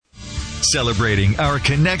celebrating our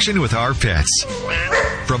connection with our pets.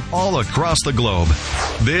 From all across the globe,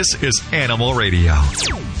 this is Animal Radio.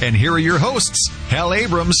 And here are your hosts, Hal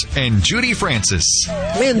Abrams and Judy Francis.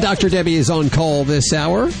 And Dr. Debbie is on call this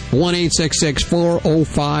hour,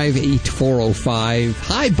 1-866-405-8405.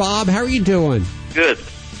 Hi, Bob. How are you doing? Good.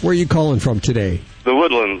 Where are you calling from today? The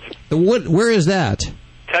Woodlands. Where is that?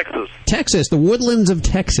 Texas. Texas, the Woodlands of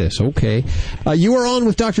Texas. Okay. You are on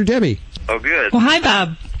with Dr. Debbie. Oh, good. Well, hi,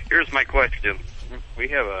 Bob. Here's my question. We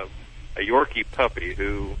have a Yorkie puppy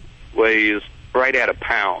who weighs right at a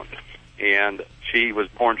pound, and she was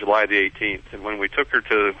born July the 18th. And when we took her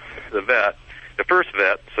to the vet, the first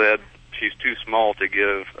vet said she's too small to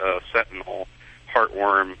give Sentinel,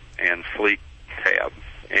 heartworm, and flea tab.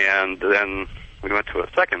 And then we went to a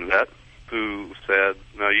second vet who said,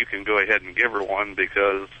 no, you can go ahead and give her one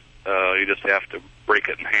because you just have to break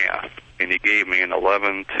it in half. And he gave me an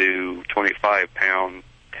 11 to 25-pound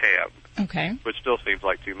tab, Okay. which still seems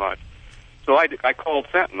like too much. So I called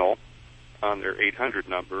Sentinel on their 800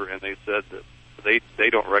 number, and they said that they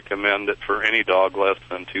don't recommend it for any dog less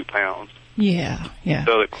than 2 pounds. Yeah.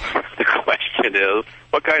 So the question is,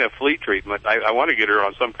 what kind of flea treatment? I want to get her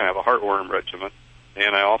on some kind of a heartworm regimen,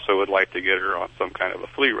 and I also would like to get her on some kind of a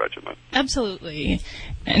flea regimen. Absolutely.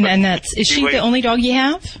 And is she the only dog you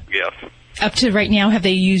have? Yes. Up to right now, have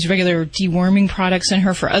they used regular deworming products in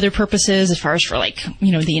her for other purposes, as far as for, like,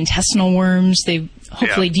 the intestinal worms? They've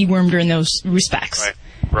hopefully dewormed her in those respects.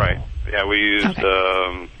 Right. Yeah, we used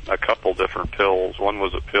a couple different pills. One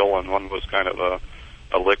was a pill and one was kind of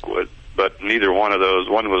a liquid. But neither one of those,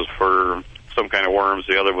 one was for some kind of worms,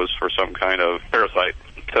 the other was for some kind of parasite.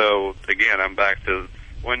 So, again, I'm back to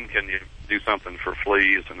when can you do something for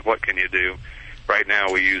fleas and what can you do? Right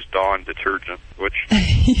now we use Dawn detergent, which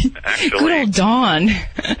actually... Good old Dawn.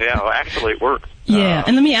 Actually it works. Yeah,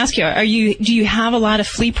 and let me ask you, do you have a lot of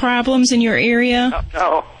flea problems in your area?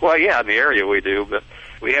 No. Well, yeah, in the area we do, but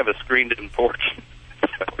we have a screened-in porch.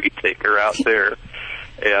 We take her out there,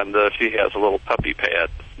 and she has a little puppy pad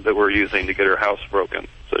that we're using to get her house broken,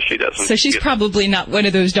 so she doesn't... So she's probably not one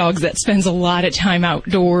of those dogs that spends a lot of time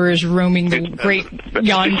outdoors roaming the great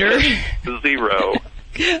yonder. Zero.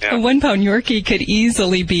 Yeah. A 1-pound Yorkie could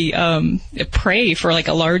easily be prey for like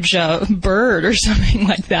a large bird or something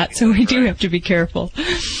like that. So we do have to be careful. So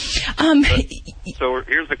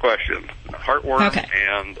here's the question: heartworm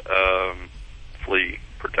and flea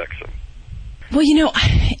protection. Well,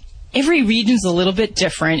 every region's a little bit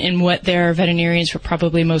different in what their veterinarians are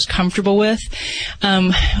probably most comfortable with.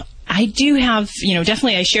 I do have,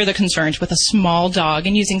 definitely I share the concerns with a small dog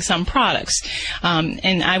and using some products.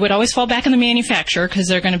 And I would always fall back on the manufacturer because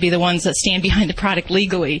they're going to be the ones that stand behind the product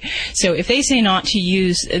legally. So if they say not to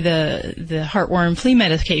use the heartworm flea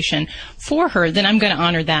medication for her, then I'm going to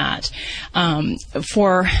honor that.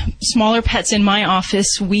 For smaller pets in my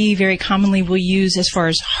office, we very commonly will use, as far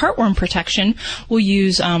as heartworm protection, we'll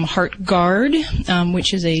use Heart Guard,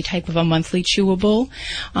 which is a type of a monthly chewable,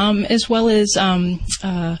 as well as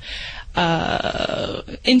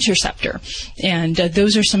Interceptor, and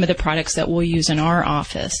those are some of the products that we'll use in our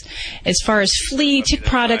office. As far as flea tick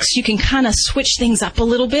products, you can kind of switch things up a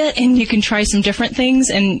little bit, and you can try some different things.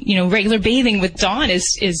 And regular bathing with Dawn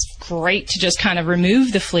is great to just kind of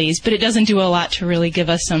remove the fleas, but it doesn't do a lot to really give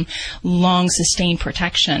us some long sustained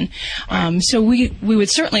protection. So we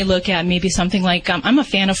would certainly look at maybe something like I'm a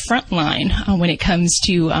fan of Frontline when it comes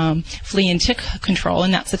to flea and tick control,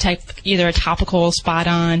 and that's the type, either a topical spot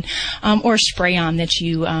on or spray on that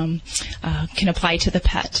you can apply to the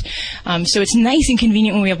pet. So it's nice and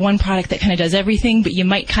convenient when we have one product that kind of does everything, but you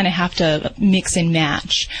might kind of have to mix and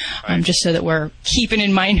match, just so that we're keeping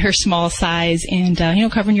in mind her small size and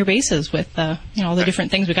covering your bases with all the different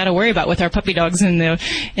things we got to worry about with our puppy dogs in the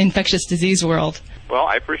infectious disease world. Well,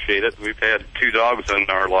 I appreciate it. We've had 2 dogs in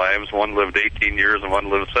our lives. One lived 18 years and one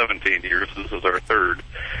lived 17 years. This is our third,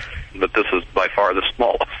 but this is by far the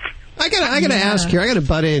smallest. I gotta ask here. I gotta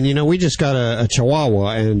butt in. We just got a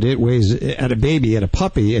Chihuahua, and it weighs, at a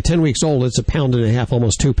puppy, at 10 weeks old, it's 1.5 pounds,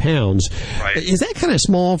 almost 2 pounds. Right. Is that kind of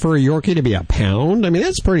small for a Yorkie to be a pound? I mean,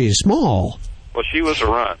 that's pretty small. Well, she was a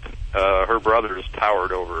runt. Her brothers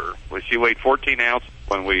towered over her. Well, she weighed 14 ounces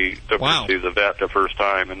when we took her to the vet the first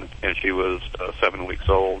time, and she was 7 weeks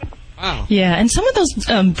old. Wow. Yeah, and some of those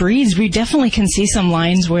breeds, we definitely can see some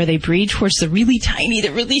lines where they breed towards the really tiny,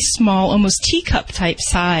 the really small, almost teacup type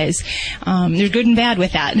size. They're good and bad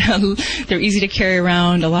with that. They're easy to carry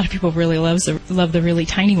around. A lot of people really love the really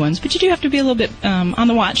tiny ones, but you do have to be a little bit on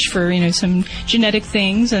the watch for some genetic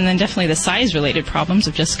things, and then definitely the size-related problems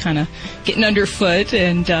of just kind of getting underfoot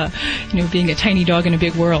and being a tiny dog in a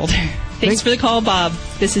big world. Thanks for the call, Bob.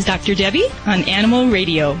 This is Dr. Debbie on Animal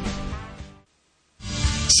Radio.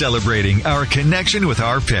 celebrating our connection with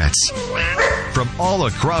our pets. From all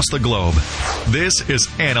across the globe, this is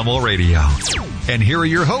Animal Radio. And here are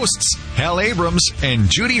your hosts, Hal Abrams and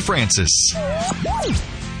Judy Francis.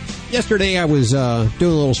 Yesterday I was doing a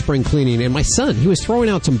little spring cleaning, and my son, he was throwing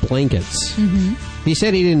out some blankets. Mm-hmm. He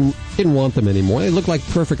said he didn't want them anymore. They looked like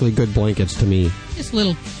perfectly good blankets to me. Just a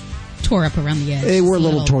little tore up around the edge. They were a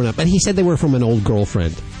little torn up. And he said they were from an old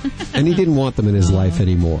girlfriend. And he didn't want them in his life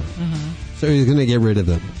anymore. So he was going to get rid of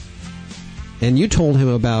them. And you told him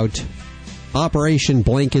about Operation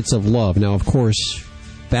Blankets of Love. Now, of course,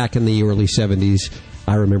 back in the early 70s,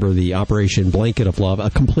 I remember the Operation Blanket of Love, a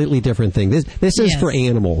completely different thing. This is for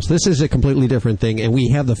animals. This is a completely different thing. And we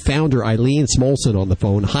have the founder, Eileen Smolson, on the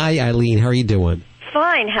phone. Hi, Eileen. How are you doing?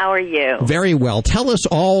 Fine. How are you? Very well. Tell us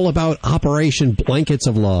all about Operation Blankets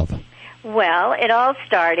of Love. Well, it all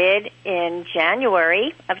started in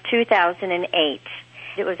January of 2008.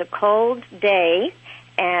 It was a cold day,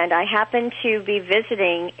 and I happened to be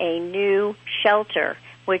visiting a new shelter,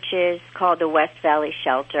 which is called the West Valley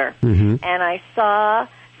Shelter. Mm-hmm. And I saw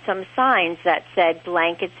some signs that said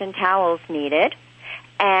blankets and towels needed.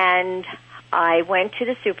 And I went to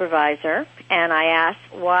the supervisor, and I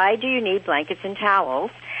asked, why do you need blankets and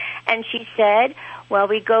towels? And she said, well,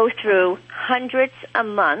 we go through hundreds a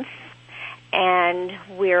month, and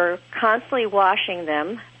we're constantly washing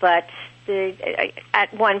them, but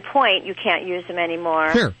at one point you can't use them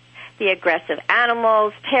anymore. Sure. The aggressive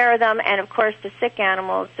animals tear them, and of course the sick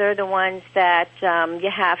animals, they're the ones that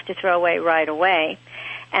you have to throw away right away.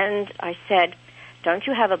 And I said, don't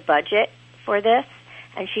you have a budget for this?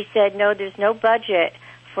 And she said, no, there's no budget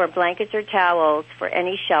for blankets or towels for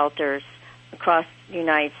any shelters across the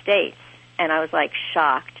United States. And I was like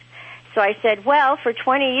shocked. So I said, well, for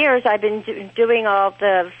 20 years I've been doing all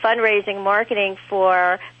the fundraising marketing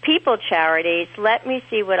for people charities. Let me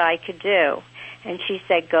see what I could do. And she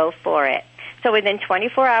said, go for it. So within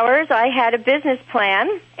 24 hours, I had a business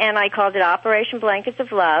plan, and I called it Operation Blankets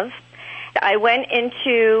of Love. I went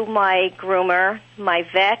into my groomer, my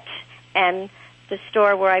vet, and the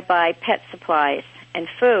store where I buy pet supplies and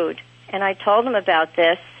food. And I told them about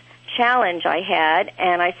this challenge I had,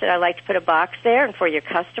 and I said, I'd like to put a box there and for your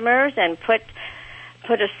customers and put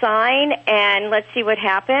a sign, and let's see what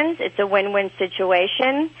happens. It's a win-win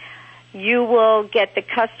situation. You will get the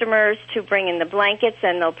customers to bring in the blankets,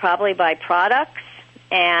 and they'll probably buy products,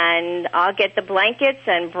 and I'll get the blankets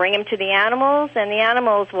and bring them to the animals, and the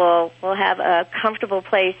animals will have a comfortable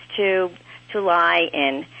place to lie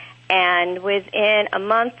in. And within a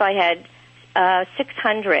month, I had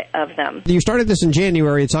 600 of them. You started this in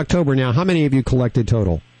January. It's October now. How many have you collected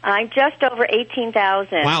total? I'm just over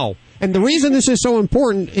 18,000. Wow. And the reason this is so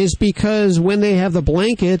important is because when they have the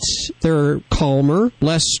blankets, they're calmer,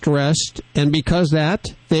 less stressed, and because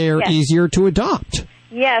that, they're easier to adopt.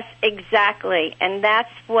 Yes, exactly. And that's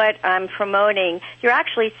what I'm promoting. You're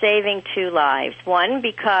actually saving two lives. One,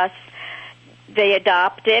 because they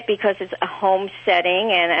adopt it because it's a home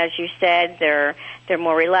setting, and as you said, they're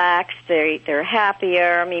more relaxed, they're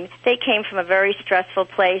happier. I mean, they came from a very stressful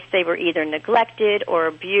place. They were either neglected or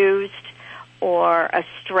abused or a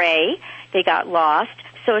stray. They got lost.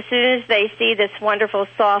 So as soon as they see this wonderful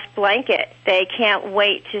soft blanket, they can't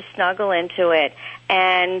wait to snuggle into it.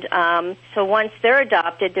 And so once they're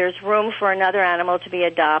adopted, there's room for another animal to be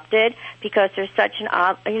adopted because there's such an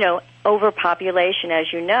overpopulation,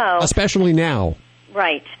 as you know. Especially now.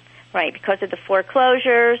 Right. Because of the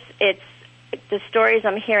foreclosures, the stories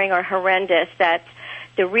I'm hearing are horrendous, that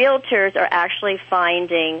the realtors are actually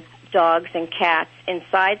finding dogs and cats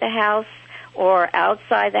inside the house or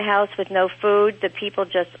outside the house with no food. The people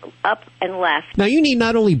just up and left. Now, you need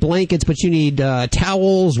not only blankets, but you need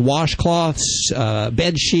towels, washcloths,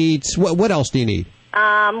 bed sheets. What else do you need?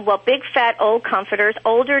 Well, big, fat, old comforters,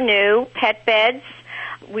 old or new, pet beds.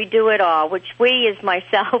 We do it all, which we is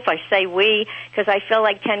myself. I say we because I feel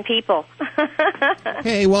like 10 people.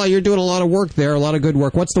 Hey, well, you're doing a lot of work there, a lot of good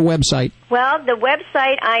work. What's the website? Well, the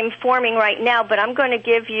website I'm forming right now, but I'm going to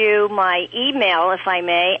give you my email, if I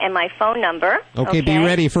may, and my phone number. Okay, be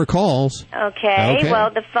ready for calls. Okay. Well,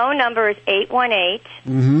 the phone number is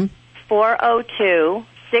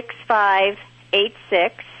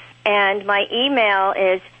 818-402-6586, and my email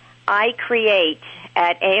is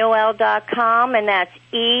icreate@AOL.com, and that's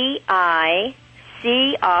EICREATE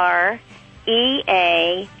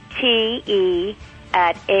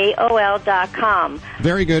at AOL.com.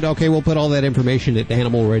 Very good. Okay, we'll put all that information at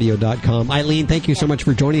animalradio.com. Eileen, thank you so much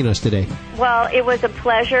for joining us today. Well, it was a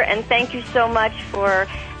pleasure, and thank you so much for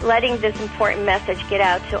letting this important message get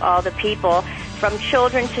out to all the people. From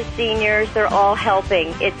children to seniors, they're all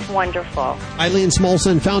helping. It's wonderful. Eileen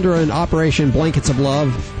Smolson, founder and Operation Blankets of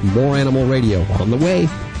Love. More Animal Radio on the way.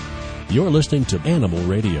 You're listening to Animal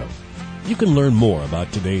Radio. You can learn more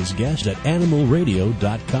about today's guest at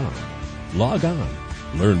animalradio.com. Log on.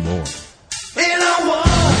 Learn more.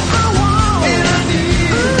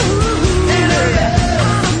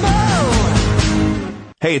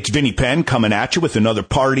 Hey, it's Vinny Penn coming at you with another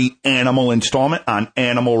party animal installment on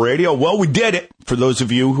Animal Radio. Well, we did it. For those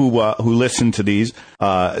of you who listen to these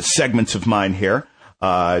segments of mine here,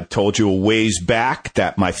 I told you a ways back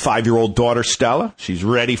that my 5-year-old daughter, Stella, she's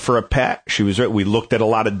ready for a pet. We looked at a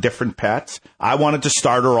lot of different pets. I wanted to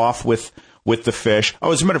start her off with the fish.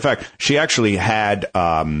 Oh, as a matter of fact, she actually had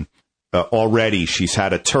already, she's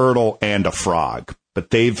had a turtle and a frog,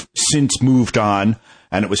 but they've since moved on,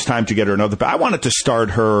 and it was time to get her another pet. I wanted to start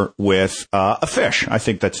her with a fish. I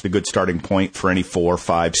think that's the good starting point for any 4,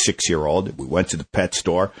 5, 6-year-old. We went to the pet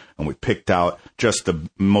store, and we picked out just the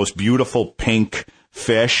most beautiful pink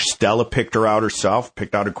fish. Stella picked her out herself,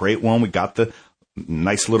 picked out a great one. We got the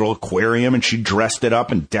nice little aquarium, and she dressed it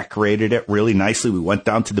up and decorated it really nicely. We went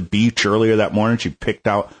down to the beach earlier that morning. She picked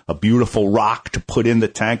out a beautiful rock to put in the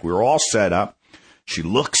tank. We were all set up. She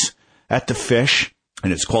looks at the fish,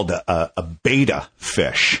 and it's called a betta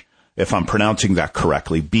fish, if I'm pronouncing that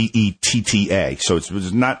correctly, B-E-T-T-A. So it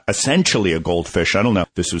was not essentially a goldfish. I don't know.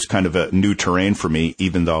 This was kind of a new terrain for me,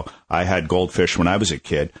 even though I had goldfish when I was a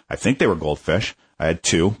kid. I think they were goldfish. I had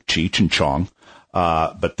 2, Cheech and Chong.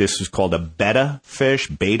 But this was called a betta fish.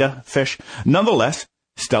 Nonetheless,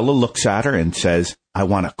 Stella looks at her and says, I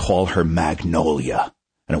want to call her Magnolia.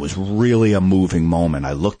 And it was really a moving moment.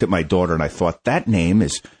 I looked at my daughter and I thought, that name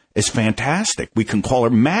is fantastic. We can call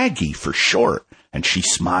her Maggie for short. And she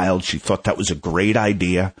smiled. She thought that was a great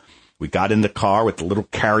idea. We got in the car with the little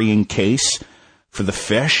carrying case for the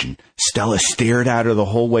fish, and Stella stared at her the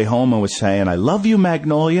whole way home and was saying, I love you,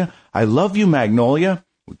 Magnolia. I love you, Magnolia.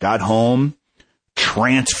 We got home,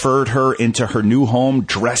 transferred her into her new home,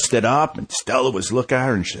 dressed it up, and Stella was looking at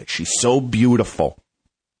her, and she's so beautiful.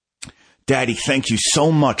 Daddy, thank you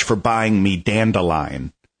so much for buying me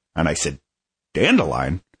Dandelion. And I said,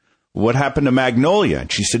 Dandelion? What happened to Magnolia?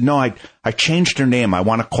 And she said, no, I changed her name. I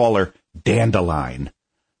want to call her Dandelion.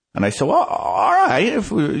 And I said, well, all right, if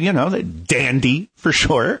Dandy for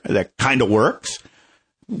sure. That kind of works.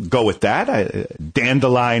 Go with that.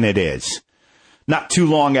 Dandelion it is. Not too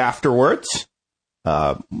long afterwards,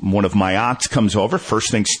 one of my aunts comes over.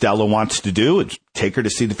 First thing Stella wants to do is take her to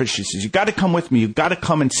see the fish. She says, you got to come with me. You got to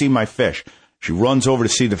come and see my fish. She runs over to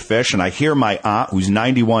see the fish, and I hear my aunt, who's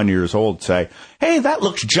 91 years old, say, hey, that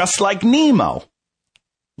looks just like Nemo.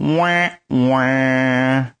 Wah,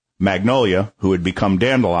 wah. Magnolia, who had become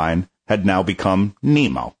Dandelion, had now become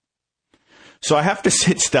Nemo. So I have to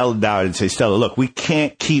sit Stella down and say, Stella, look, we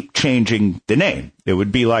can't keep changing the name. It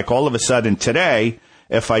would be like all of a sudden today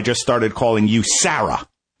if I just started calling you Sarah.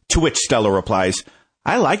 To which Stella replies,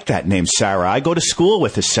 I like that name, Sarah. I go to school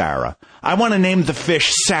with a Sarah. I want to name the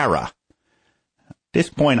fish Sarah. At this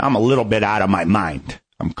point, I'm a little bit out of my mind.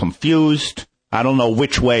 I'm confused. I don't know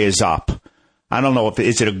which way is up. I don't know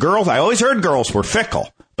is it a girl? I always heard girls were fickle,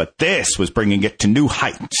 but this was bringing it to new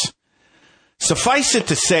heights. Suffice it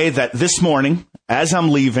to say that this morning, as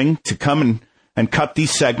I'm leaving to come and cut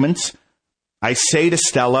these segments, I say to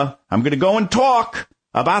Stella, I'm going to go and talk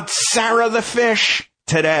about Sarah the fish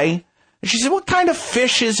today. And she said, what kind of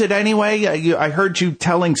fish is it anyway? I heard you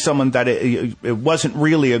telling someone that it wasn't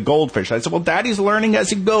really a goldfish. I said, well, Daddy's learning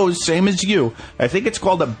as he goes, same as you. I think it's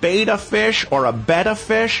called a betta fish or a betta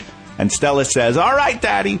fish. And Stella says, all right,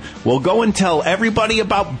 Daddy, we'll go and tell everybody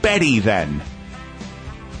about Betty then.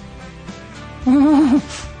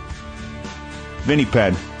 Vinny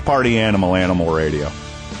Penn, Party Animal, Animal Radio.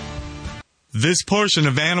 This portion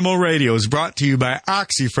of Animal Radio is brought to you by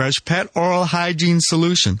OxyFresh Pet Oral Hygiene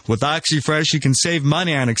Solution. With OxyFresh, you can save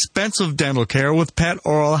money on expensive dental care with Pet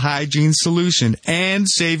Oral Hygiene Solution and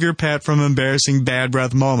save your pet from embarrassing bad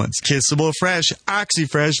breath moments. Kissable Fresh,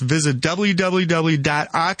 OxyFresh. Visit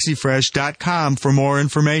www.oxyfresh.com for more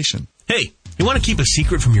information. Hey, you want to keep a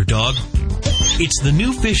secret from your dog? It's the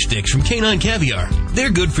new fish sticks from Canine Caviar. They're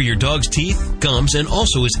good for your dog's teeth, gums, and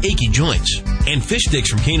also his achy joints. And fish sticks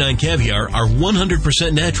from Canine Caviar are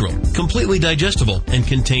 100% natural, completely digestible, and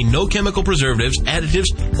contain no chemical preservatives,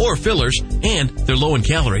 additives, or fillers, and they're low in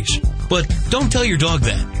calories. But don't tell your dog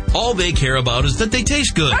that. All they care about is that they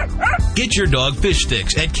taste good. Get your dog fish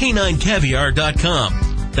sticks at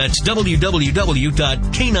caninecaviar.com. That's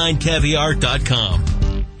www.caninecaviar.com.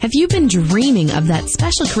 Have you been dreaming of that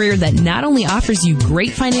special career that not only offers you great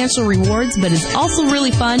financial rewards, but is also really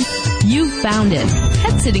fun? You found it.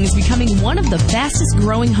 Pet sitting is becoming one of the fastest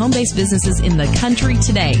growing home-based businesses in the country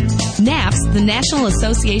today. NAPS, the National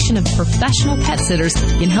Association of Professional Pet Sitters,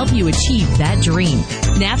 can help you achieve that dream.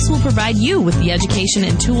 NAPS will provide you with the education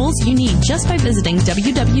and tools you need just by visiting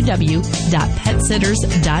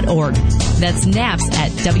www.petsitters.org. That's NAPS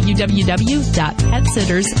at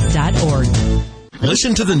www.petsitters.org.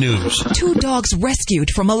 Listen to the news. 2 dogs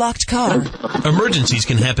rescued from a locked car. Emergencies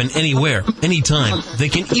can happen anywhere, anytime. They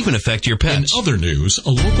can even affect your pets. In other news,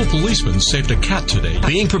 a local policeman saved a cat today.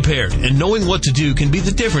 Being prepared and knowing what to do can be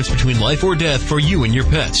the difference between life or death for you and your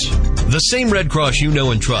pets. The same Red Cross you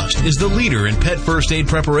know and trust is the leader in pet first aid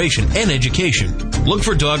preparation and education. Look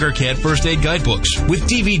for dog or cat first aid guidebooks with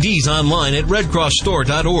DVDs online at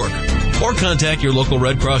redcrossstore.org or contact your local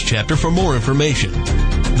Red Cross chapter for more information.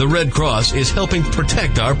 The Red Cross is helping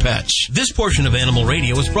protect our pets. This portion of Animal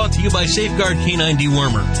Radio is brought to you by Safeguard Canine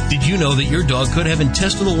Dewormer. Did you know that your dog could have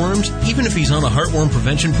intestinal worms even if he's on a heartworm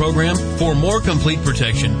prevention program? For more complete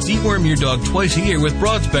protection, deworm your dog twice a year with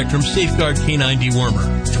broad-spectrum Safeguard Canine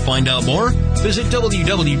Dewormer. To find out more, visit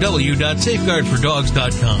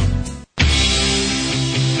www.safeguardfordogs.com.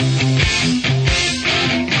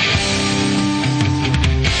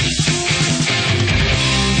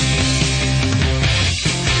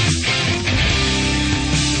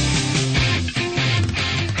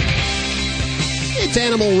 It's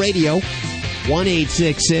Animal Radio,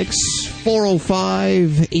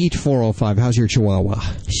 1-866-405-8405. How's your Chihuahua?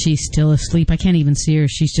 She's still asleep. I can't even see her.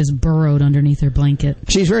 She's just burrowed underneath her blanket.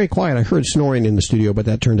 She's very quiet. I heard snoring in the studio, but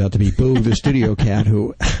that turned out to be Boo, the studio cat,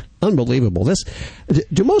 who... Unbelievable.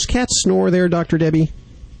 Do most cats snore there, Dr. Debbie?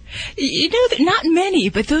 You know, not many,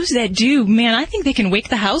 but those that do, man, I think they can wake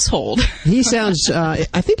the household. He sounds, I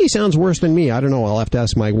think he sounds worse than me. I don't know. I'll have to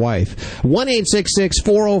ask my wife.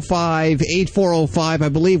 1-866-405-8405. I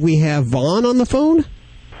believe we have Vaughn on the phone.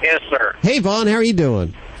 Yes, sir. Hey, Vaughn, how are you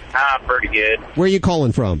doing? I'm pretty good. Where are you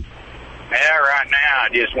calling from? Yeah, right now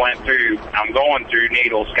I'm going through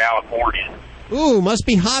Needles, California. Ooh, must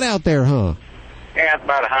be hot out there, huh? Yeah, it's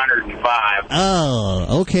about 105.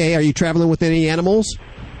 Oh, okay. Are you traveling with any animals?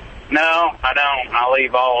 No, I don't. I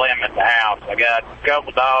leave all them at the house. I got a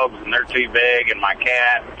couple dogs, and they're too big, and my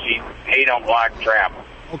cat, he don't like travel.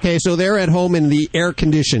 Okay, so they're at home in the air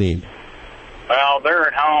conditioning. Well, they're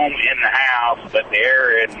at home in the house, but the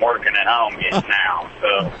air isn't working at home yet now.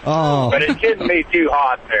 So, but it shouldn't be too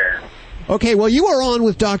hot there. Okay, well, you are on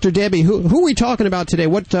with Dr. Debbie. Who are we talking about today?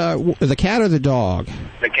 What the cat or the dog?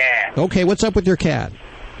 The cat. Okay, what's up with your cat?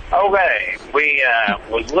 Okay, we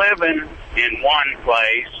was living in one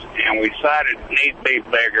place, and we decided it needs to be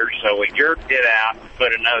bigger, so we jerked it out and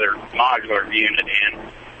put another modular unit in.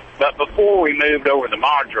 But before we moved over the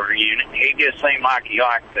modular unit, he just seemed like he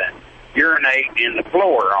liked to urinate in the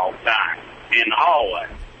floor all the time, in the hallway.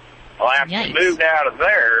 Well, after we moved out of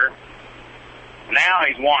there, now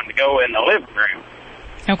he's wanting to go in the living room.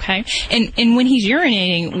 Okay. And when he's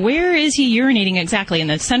urinating, where is he urinating exactly? In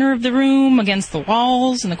the center of the room, against the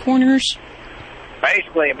walls, in the corners?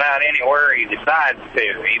 Basically about anywhere he decides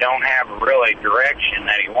to. He don't have a really direction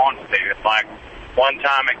that he wants to. It's like one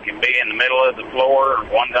time it can be in the middle of the floor,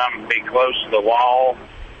 one time it can be close to the wall,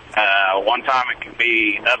 one time it can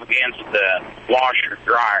be up against the washer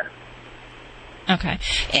dryer. Okay.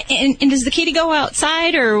 And does the kitty go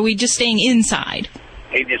outside, or are we just staying inside?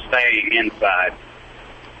 He just stays inside.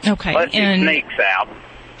 Okay. Unless he sneaks out.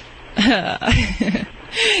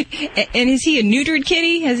 And is he a neutered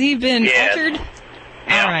kitty? Has he been altered?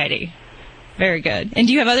 Yeah. Alrighty. Very good. And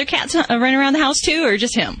do you have other cats running around the house too, or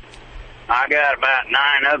just him? I got about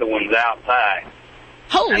 9 other ones outside.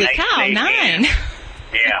 Holy cow, 9!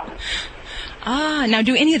 Yeah. Now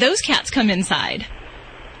do any of those cats come inside?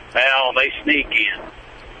 Well, they sneak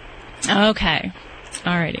in. Okay.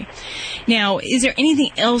 Alrighty. Now, is there anything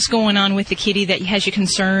else going on with the kitty that has you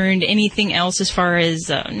concerned? Anything else as far as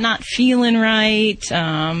not feeling right?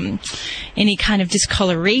 Any kind of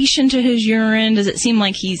discoloration to his urine? Does it seem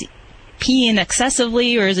like he's peeing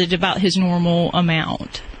excessively, or is it about his normal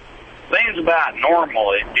amount? Seems about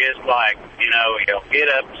normal. It's just like, he'll get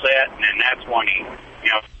upset, and that's when he,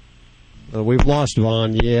 We've lost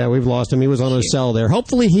Vaughn. Yeah, we've lost him. He was on a cell there.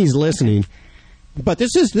 Hopefully he's listening. But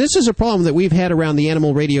this is a problem that we've had around the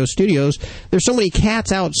Animal Radio studios. There's so many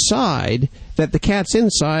cats outside that the cats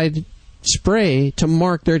inside spray to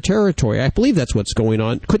mark their territory. I believe that's what's going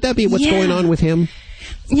on. Could that be what's going on with him?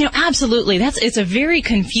 Absolutely. It's a very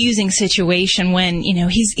confusing situation when,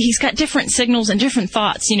 he's got different signals and different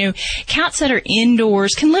thoughts. Cats that are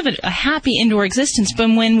indoors can live a happy indoor existence, but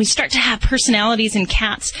when we start to have personalities in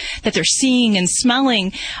cats that they're seeing and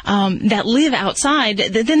smelling, that live outside,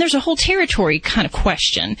 then there's a whole territory kind of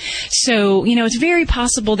question. So, it's very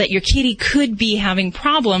possible that your kitty could be having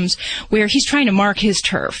problems where he's trying to mark his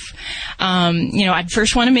turf. I'd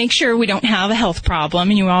first want to make sure we don't have a health problem,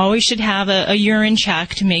 and you always should have a urine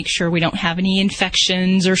check to make sure we don't have any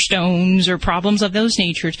infections or stones or problems of those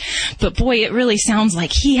natures. But boy, it really sounds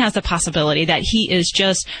like he has the possibility that he is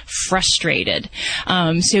just frustrated.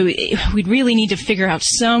 So we'd really need to figure out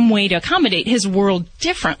some way to accommodate his world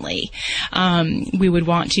differently. We would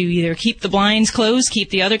want to either keep the blinds closed,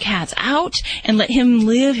 keep the other cats out, and let him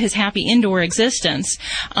live his happy indoor existence,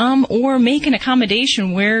 or make an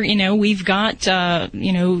accommodation where, we've got, a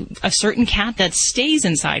certain cat that stays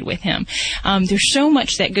inside with him. There's so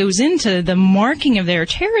much that goes into the marking of their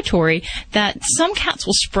territory that some cats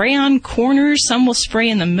will spray on corners, some will spray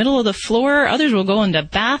in the middle of the floor, others will go into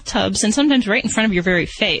bathtubs, and sometimes right in front of your very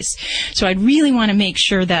face. So I'd really want to make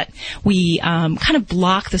sure that we kind of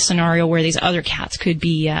block the scenario where these other cats could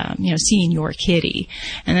be, seeing your kitty.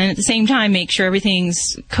 And then at the same time, make sure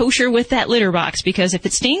everything's kosher with that litter box, because if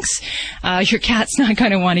it stinks, your cat's not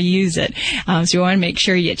going to want to use it. So you want to make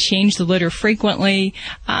sure you change the litter frequently.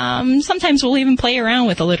 Sometimes we'll even play around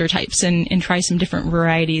with the litter types and try some different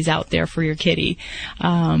varieties out there for your kitty.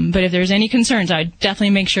 But if there's any concerns, I'd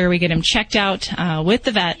definitely make sure we get him checked out with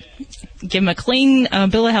the vet, give him a clean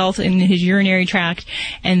bill of health in his urinary tract,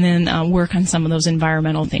 and then work on some of those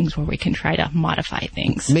environmental things where we can try to modify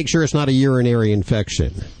things. Make sure it's not a urinary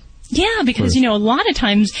infection. Yeah, because, a lot of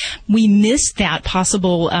times we miss that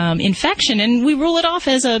possible infection, and we rule it off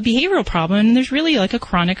as a behavioral problem, and there's really like a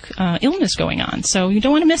chronic illness going on. So you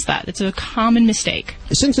don't want to miss that. It's a common mistake.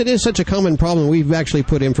 Since it is such a common problem, we've actually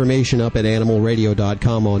put information up at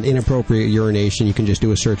animalradio.com on inappropriate urination. You can just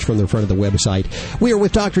do a search from the front of the website. We are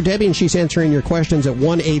with Dr. Debbie, and she's answering your questions at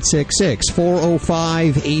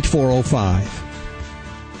 1-866-405-8405.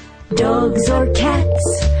 Dogs or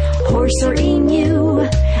cats, horse or emu,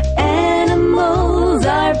 animals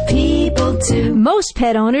are people too. Most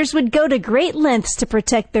pet owners would go to great lengths to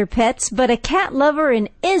protect their pets, but a cat lover in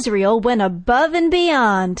Israel went above and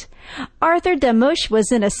beyond. Arthur Damush was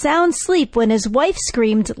in a sound sleep when his wife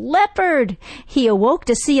screamed, "Leopard!" He awoke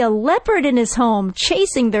to see a leopard in his home,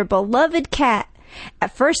 chasing their beloved cat.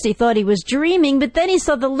 At first he thought he was dreaming, but then he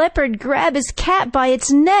saw the leopard grab his cat by its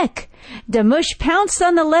neck. Damush pounced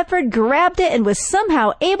on the leopard, grabbed it, and was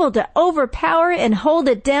somehow able to overpower and hold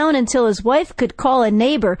it down until his wife could call a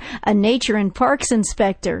neighbor, a nature and parks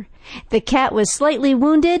inspector. The cat was slightly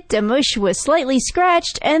wounded, Damush was slightly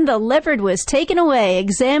scratched, and the leopard was taken away,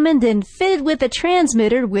 examined, and fitted with a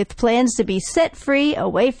transmitter with plans to be set free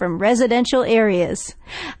away from residential areas.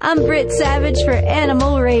 I'm Britt Savage for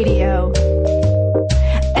Animal Radio.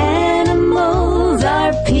 Animals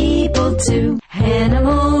are people too.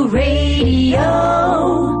 Animal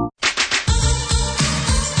Radio.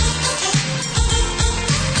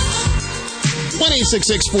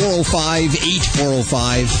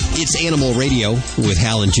 1-866-405-8405. It's Animal Radio with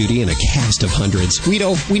Hal and Judy and a cast of hundreds.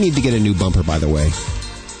 Guido, we need to get a new bumper, by the way.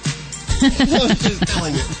 Just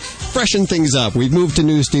telling you. Freshen things up. We've moved to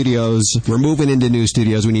new studios. We're moving into new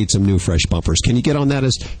studios. We need some new fresh bumpers. Can you get on that?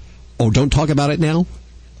 Don't talk about it now?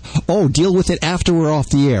 Oh, deal with it after we're off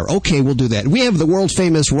the air. Okay, we'll do that. We have the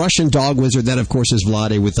world-famous Russian dog wizard. That, of course, is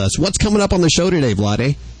Vlade with us. What's coming up on the show today,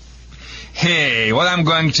 Vlade? Hey, what I'm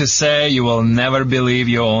going to say, you will never believe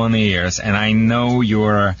your own ears. And I know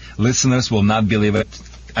your listeners will not believe it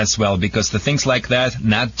as well, because the things like that,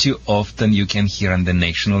 not too often you can hear on the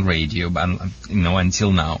national radio,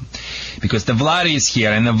 until now. Because the Vlade is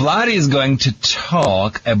here, and the Vlade is going to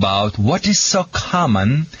talk about what is so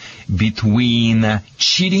common between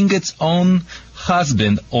cheating its own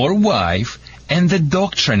husband or wife and the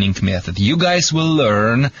dog training method. You guys will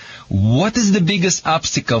learn what is the biggest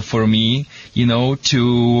obstacle for me,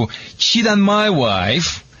 to cheat on my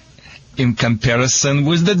wife in comparison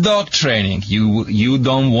with the dog training. You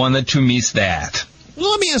don't want to miss that.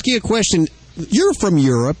 Well, let me ask you a question. You're from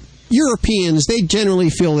Europe. Europeans, they generally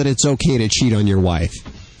feel that it's okay to cheat on your wife.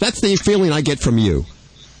 That's the feeling I get from you.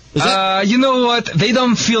 You know what? They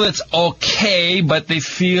don't feel it's okay, but they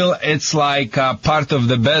feel it's like part of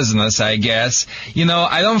the business, I guess.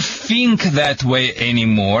 I don't think that way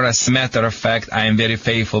anymore. As a matter of fact, I am a very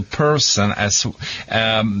faithful person.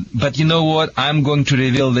 But you know what? I'm going to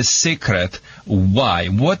reveal the secret why?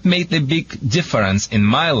 What made the big difference in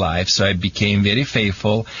my life? So I became very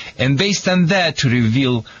faithful, and based on that, to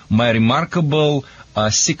reveal my remarkable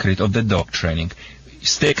secret of the dog training.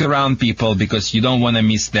 Stick around, people, because you don't want to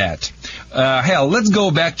miss that. Hell, let's go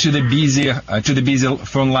back to the busy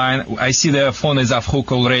phone line. I see the phone is off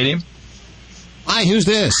hook already. Hi, who's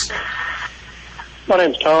this? My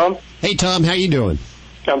name's Tom. Hey, Tom, how you doing?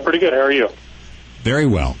 I'm pretty good. How are you? Very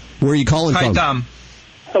well. Where are you calling from? Hi, Tom.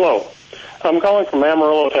 Hello. I'm calling from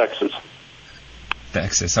Amarillo, Texas.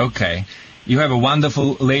 Texas, okay. You have a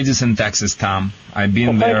wonderful ladies in Texas, Tom. I've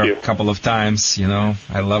been there a couple of times. You know,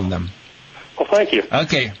 I love them. Well, thank you.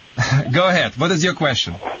 Okay, go ahead. What is your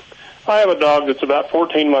question? I have a dog that's about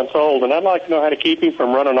 14 months old, and I'd like to know how to keep him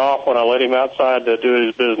from running off when I let him outside to do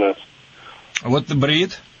his business. What the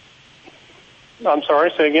breed? I'm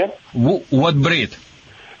sorry, say again? What breed?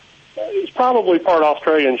 He's probably part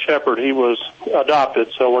Australian Shepherd. He was adopted,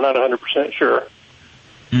 so we're not 100% sure.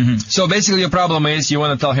 Mm-hmm. So basically your problem is you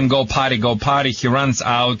want to tell him go potty. He runs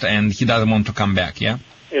out and he doesn't want to come back, yeah?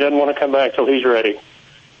 He doesn't want to come back till he's ready.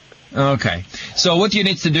 Okay. So what you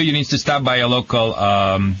need to do, you need to stop by a local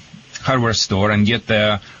hardware store and get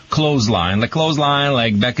the clothesline. The clothesline,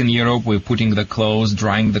 like back in Europe, we're putting the clothes,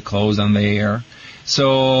 drying the clothes on the air.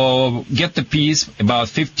 So get the piece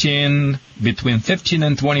about between 15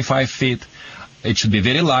 and 25 feet. It should be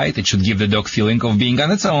very light. It should give the dog feeling of being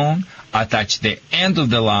on its own. Attach the end of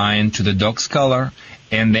the line to the dog's collar,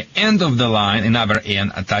 and the end of the line, another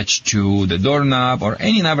end, attached to the doorknob or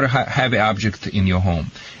any other heavy object in your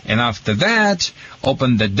home. And after that,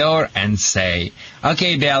 open the door and say,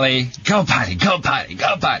 okay, Belly, go potty, go potty,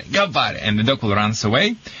 go potty, go potty. And the dog will run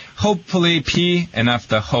away. Hopefully pee, and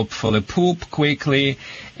after hopefully poop quickly.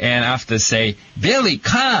 And after say, Belly,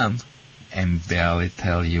 come. And Belly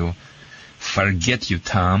tell you, forget you,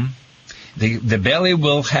 Tom. The belly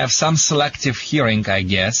will have some selective hearing, I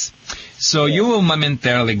guess. So you will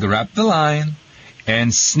momentarily grab the line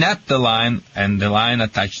and snap the line, and the line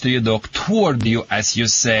attached to your dog toward you as you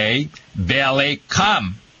say, Belly,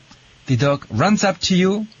 come. The dog runs up to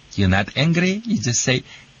you. You're not angry. You just say,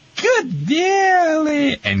 good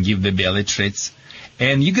belly, and give the belly treats.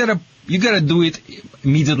 And you gotta do it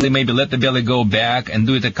immediately. Maybe let the belly go back and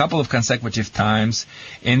do it a couple of consecutive times.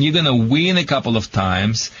 And you're gonna win a couple of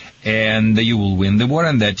times, and you will win the war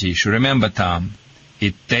on that issue. Remember, Tom,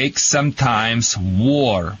 it takes sometimes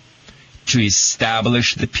war to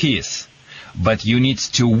establish the peace, but you need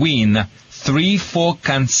to win 3-4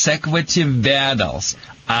 consecutive battles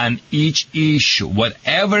on each issue,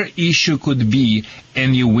 whatever issue could be,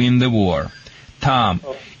 and you win the war. Tom,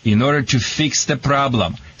 in order to fix the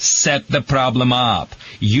problem, set the problem up.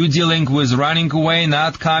 You dealing with running away,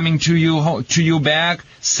 not coming to you back,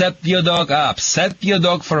 set your dog up. Set your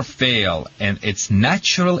dog for fail, and its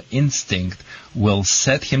natural instinct will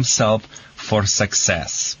set himself for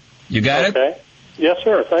success. You got it? Okay. Yes,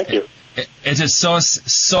 sir. Thank you. It is so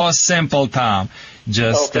simple, Tom.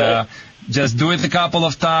 Just do it a couple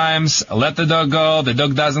of times, let the dog go, the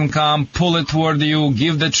dog doesn't come, pull it toward you,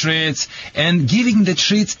 give the treats. And giving the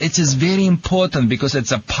treats, it is very important because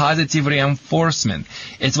it's a positive reinforcement.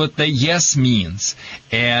 It's what the yes means.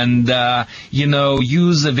 And,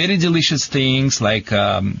 use very delicious things like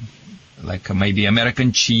maybe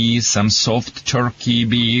American cheese, some soft turkey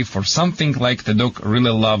beef, or something like the dog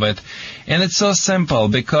really love it. And it's so simple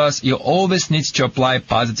because you always need to apply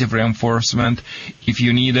positive reinforcement if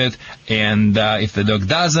you need it. And if the dog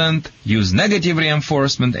doesn't, use negative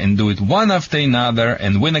reinforcement and do it one after another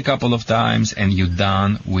and win a couple of times, and you're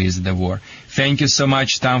done with the war. Thank you so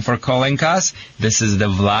much, Tom, for calling us. This is the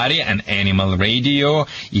Vladi on Animal Radio.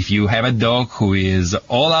 If you have a dog who is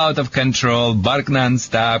all out of control, bark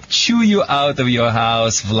nonstop, chew you out of your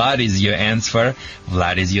house, Vlad is your answer.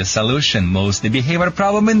 Vlad is your solution. Most the behavior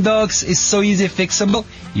problem in dogs is so easy fixable.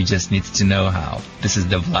 You just need to know how. This is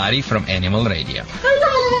the Vladi from Animal Radio.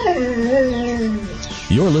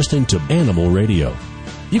 You're listening to Animal Radio.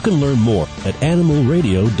 You can learn more at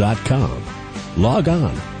animalradio.com. Log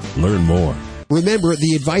on. Learn more. Remember,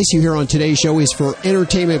 the advice you hear on today's show is for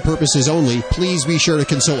entertainment purposes only. Please be sure to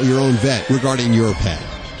consult your own vet regarding your pet.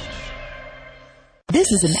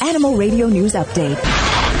 This is an Animal Radio News Update.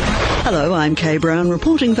 Hello, I'm Kay Brown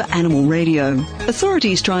reporting for Animal Radio.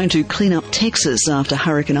 Authorities trying to clean up Texas after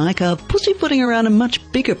Hurricane Ike are pussyfooting around a much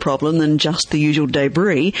bigger problem than just the usual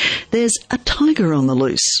debris. There's a tiger on the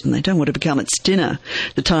loose, and they don't want to become its dinner.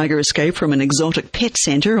 The tiger escaped from an exotic pet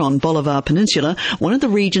centre on Bolivar Peninsula, one of the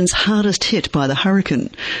regions hardest hit by the hurricane.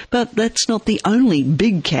 But that's not the only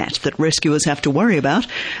big cat that rescuers have to worry about.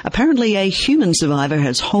 Apparently a human survivor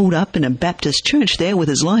has holed up in a Baptist church there with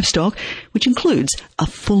his livestock, which includes a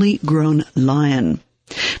fully grown lion.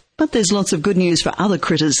 But there's lots of good news for other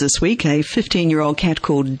critters this week. A 15-year-old cat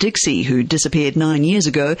called Dixie, who disappeared 9 years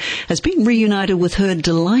ago, has been reunited with her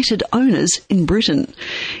delighted owners in Britain.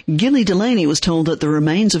 Gilly Delaney was told that the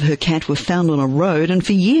remains of her cat were found on a road, and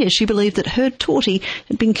for years she believed that her tortie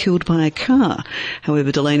had been killed by a car.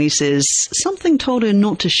 However, Delaney says something told her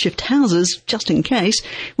not to shift houses, just in case,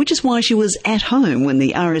 which is why she was at home when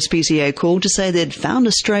the RSPCA called to say they'd found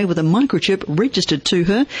a stray with a microchip registered to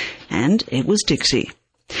her, and it was Dixie.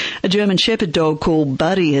 A German Shepherd dog called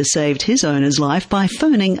Buddy has saved his owner's life by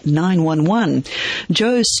phoning 911.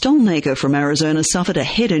 Joe Stolnaker from Arizona suffered a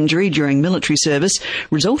head injury during military service,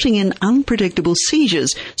 resulting in unpredictable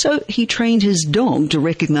seizures, so he trained his dog to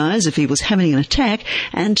recognize if he was having an attack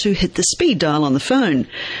and to hit the speed dial on the phone.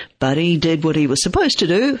 Buddy did what he was supposed to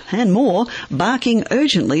do, and more, barking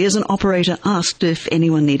urgently as an operator asked if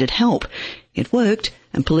anyone needed help. It worked,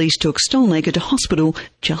 and police took Stolnaker to hospital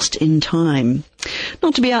just in time.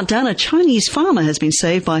 Not to be outdone, a Chinese farmer has been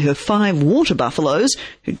saved by her 5 water buffaloes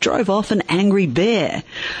who drove off an angry bear.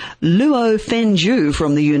 Luo Fenju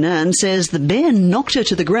from the Yunnan says the bear knocked her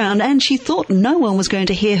to the ground and she thought no one was going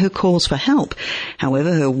to hear her calls for help.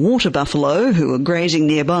 However, her water buffalo, who were grazing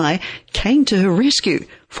nearby, came to her rescue,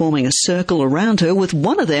 forming a circle around her with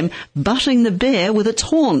one of them butting the bear with its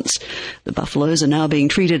horns. The buffaloes are now being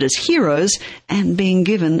treated as heroes and being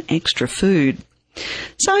given extra food.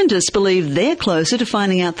 Scientists believe they're closer to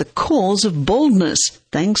finding out the cause of baldness,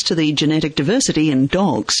 thanks to the genetic diversity in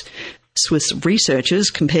dogs. Swiss researchers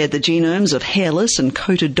compared the genomes of hairless and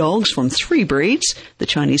coated dogs from 3 breeds, the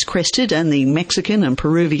Chinese crested and the Mexican and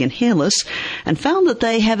Peruvian hairless, and found that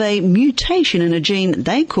they have a mutation in a gene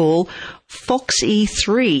they call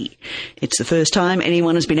FOXE3. It's the first time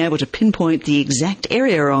anyone has been able to pinpoint the exact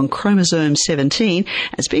area on chromosome 17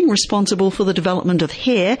 as being responsible for the development of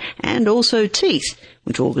hair and also teeth,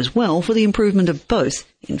 which augurs well for the improvement of both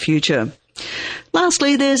in future.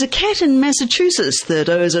 Lastly, there's a cat in Massachusetts that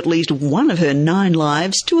owes at least one of her 9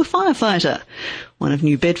 lives to a firefighter. One of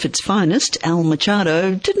New Bedford's finest, Al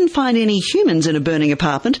Machado, didn't find any humans in a burning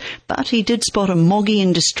apartment, but he did spot a moggy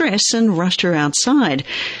in distress and rushed her outside.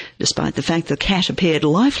 Despite the fact the cat appeared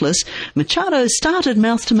lifeless, Machado started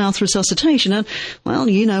mouth-to-mouth resuscitation and, well,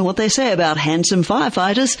 you know what they say about handsome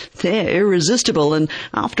firefighters. They're irresistible, and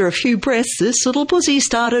after a few breaths, this little pussy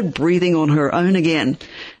started breathing on her own again.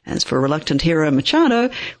 As for reluctant hero Machado,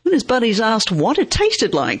 when his buddies asked what it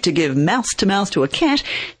tasted like to give mouth-to-mouth to a cat,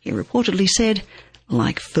 he reportedly said,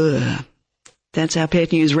 like fur. That's our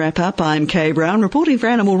Pet News Wrap-Up. I'm Kay Brown, reporting for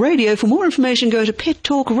Animal Radio. For more information, go to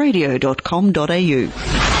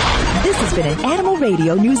pettalkradio.com.au. This has been an Animal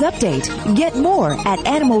Radio News Update. Get more at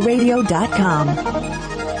animalradio.com.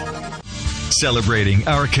 Celebrating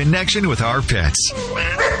our connection with our pets.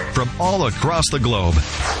 From all across the globe,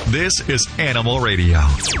 this is Animal Radio.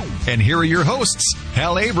 And here are your hosts,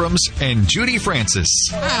 Hal Abrams and Judy Francis.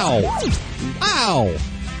 Ow! Ow!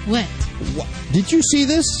 What? Did you see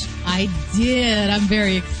this? I did. I'm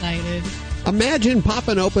very excited. Imagine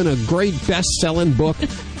popping open a great best-selling book,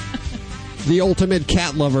 The Ultimate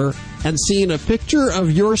Cat Lover, and seeing a picture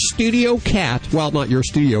of your studio cat. Well, not your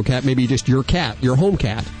studio cat, maybe just your cat, your home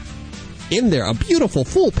cat. In there, a beautiful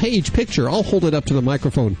full-page picture. I'll hold it up to the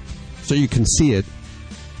microphone so you can see it.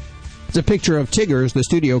 It's a picture of Tiggers, the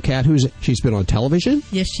studio cat, she's been on television.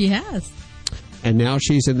 Yes, she has. And now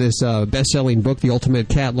she's in this best-selling book, The Ultimate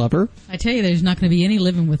Cat Lover. I tell you, there's not going to be any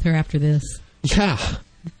living with her after this. Yeah.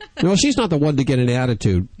 No, she's not the one to get an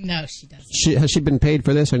attitude. No, she doesn't. Has she been paid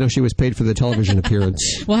for this? I know she was paid for the television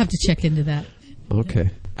appearance. We'll have to check into that. Okay.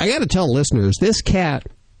 I got to tell listeners, this cat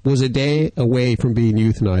was a day away from being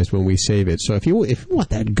euthanized when we save it. So if you want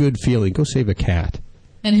that good feeling, go save a cat.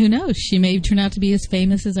 And who knows? She may turn out to be as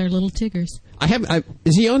famous as our little Tiggers.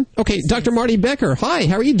 Is he on? Okay, Dr. Marty Becker. Hi,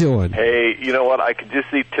 how are you doing? Hey, you know what? I could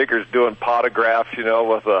just see Tiggers doing potographs,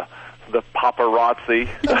 with the paparazzi.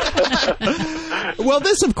 Well,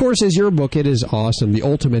 this, of course, is your book. It is awesome, The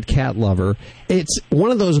Ultimate Cat Lover. It's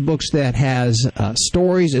one of those books that has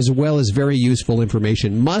stories as well as very useful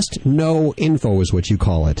information. Must-know info is what you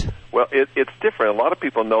call it. Well, it's different. A lot of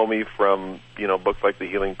people know me from, books like The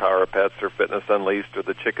Healing Power of Pets or Fitness Unleashed or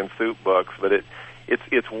the Chicken Soup books, but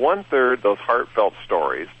it's 1/3 those heartfelt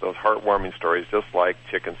stories, those heartwarming stories, just like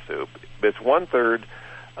Chicken Soup. It's 1/3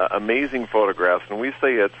 amazing photographs, and we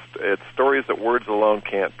say it's stories that words alone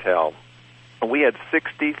can't tell. And we had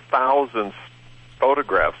 60,000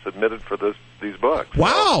 photographs submitted for these books.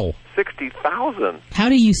 Wow! 60,000. How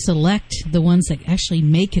do you select the ones that actually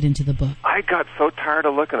make it into the book? I got so tired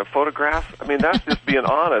of looking at photographs. I mean, that's just being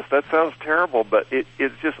honest. That sounds terrible, but it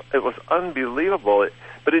was unbelievable.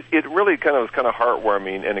 But it really was kind of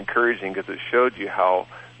heartwarming and encouraging because it showed you how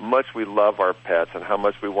much we love our pets and how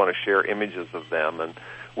much we want to share images of them. And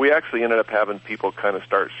we actually ended up having people kind of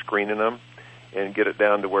start screening them and get it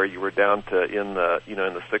down to where you were down to in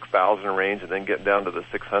the 6,000 range, and then get down to the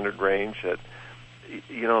 600 range.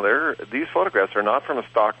 These photographs are not from a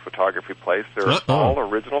stock photography place. They're all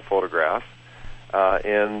original photographs,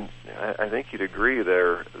 and I think you'd agree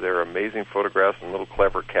they're amazing photographs and little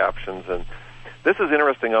clever captions. And this is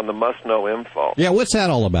interesting on the must-know info. Yeah, what's that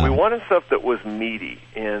all about? We wanted stuff that was meaty,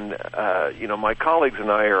 and my colleagues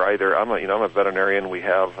and I are either I'm a veterinarian. We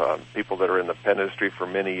have people that are in the pet industry for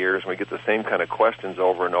many years, and we get the same kind of questions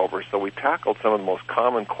over and over. So we tackled some of the most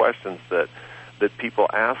common questions that people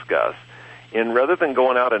ask us, and rather than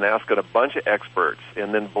going out and asking a bunch of experts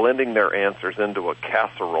and then blending their answers into a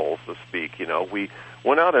casserole, so to speak, we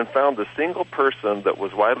went out and found the single person that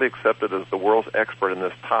was widely accepted as the world's expert in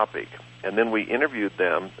this topic. And then we interviewed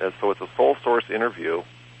them, and so it's a sole source interview.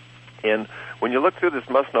 And when you look through this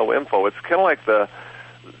must-know info, it's kind of like the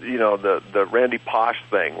Randy Posh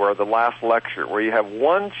thing, where the last lecture, where you have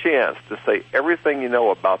one chance to say everything you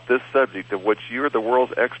know about this subject of which you're the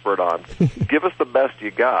world's expert on. Give us the best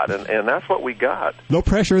you got, and that's what we got. No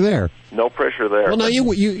pressure there. No pressure there. Well, now you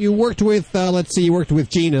worked with, you worked with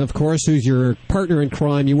Gina, of course, who's your partner in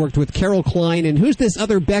crime. You worked with Carol Klein, and who's this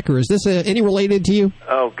other Becker? Is this any related to you?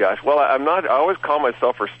 Oh, gosh. Well, I'm not. I always call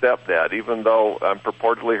myself her stepdad, even though I'm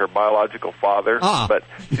purportedly her biological father. But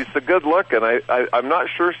she's so good looking, I'm not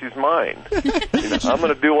sure she's mine. I'm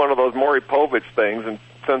going to do one of those Maury Povich things and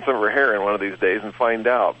send some of her hair in one of these days and find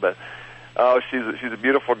out. But she's a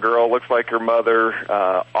beautiful girl, looks like her mother,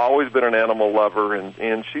 always been an animal lover,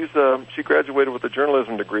 and she graduated with a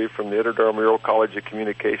journalism degree from the Isidro College of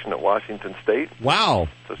Communication at Washington State. Wow.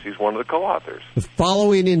 So she's one of the co-authors.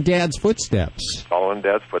 Following in Dad's footsteps. Following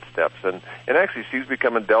Dad's footsteps. And actually she's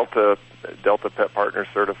becoming Delta Pet Partner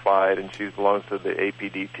certified, and she belongs to the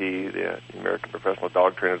APDT, the American Professional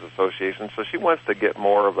Dog Trainers Association. So she wants to get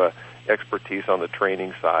more of a expertise on the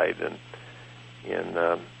training side, and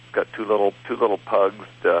got two little pugs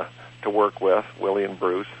to work with, Willie and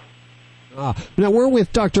Bruce. Now, we're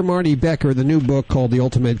with Dr. Marty Becker, the new book called The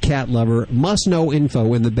Ultimate Cat Lover, must-know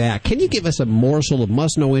info in the back. Can you give us a morsel of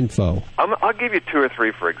must-know info? I'll give you two or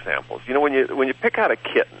three, for examples. When you pick out a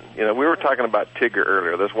kitten, we were talking about Tigger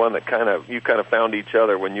earlier. There's one that you found each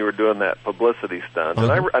other when you were doing that publicity stunt.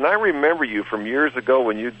 Uh-huh. And I remember you from years ago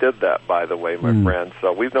when you did that, by the way, my friend.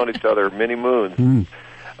 So we've known each other many moons.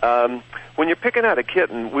 When you're picking out a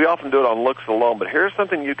kitten, we often do it on looks alone, but here's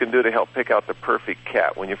something you can do to help pick out the perfect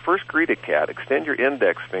cat. When you first greet a cat, extend your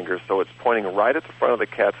index finger so it's pointing right at the front of the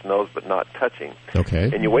cat's nose but not touching. Okay.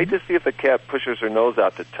 And you wait to see if the cat pushes her nose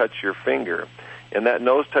out to touch your finger. And that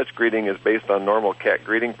nose-touch greeting is based on normal cat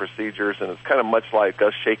greeting procedures, and it's kind of much like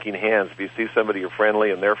us shaking hands. If you see somebody you're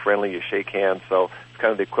friendly and they're friendly, you shake hands, so it's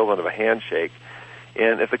kind of the equivalent of a handshake.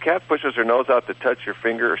 And if the cat pushes her nose out to touch your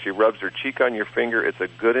finger or she rubs her cheek on your finger, it's a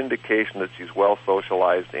good indication that she's well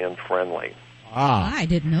socialized and friendly. I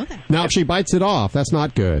didn't know that. Now, if she bites it off, that's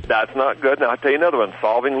not good. That's not good. Now, I'll tell you another one,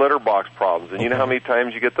 solving litter box problems. And you know how many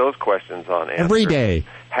times you get those questions on answer? Every day.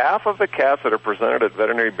 Half of the cats that are presented at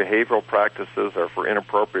veterinary behavioral practices are for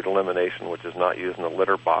inappropriate elimination, which is not using a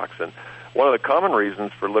litter box. And one of the common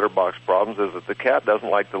reasons for litter box problems is that the cat doesn't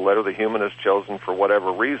like the litter the human has chosen for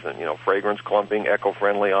whatever reason. Fragrance, clumping,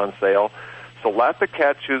 eco-friendly, on sale. So let the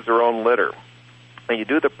cat choose their own litter. And you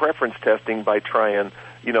do the preference testing by trying,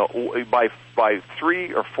 by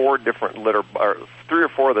 3 or 4 different or 3 or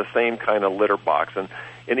 4 of the same kind of litter box. And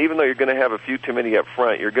even though you're going to have a few too many up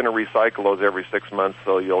front, you're going to recycle those every 6 months,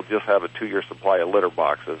 so you'll just have a 2-year supply of litter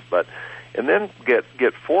boxes. And then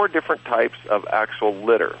get 4 different types of actual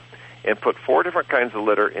litter, and put 4 different kinds of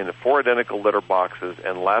litter into 4 identical litter boxes,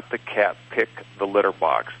 and let the cat pick the litter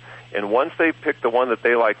box. And once they pick the one that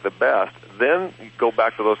they like the best, then you go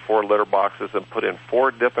back to those 4 litter boxes and put in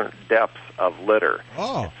 4 different depths of litter.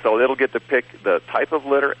 Oh. So it'll get to pick the type of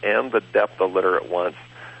litter and the depth of litter at once.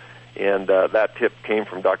 And that tip came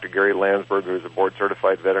from Dr. Gary Landsberg, who's a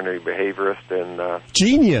board-certified veterinary behaviorist. And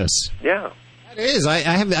genius. Yeah. It is.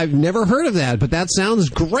 I've never heard of that, but that sounds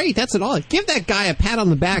great. That's it all. Give that guy a pat on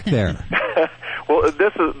the back there. Well,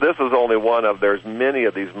 this is only one of. There's many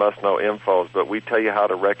of these must-know infos, but we tell you how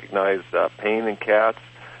to recognize pain in cats.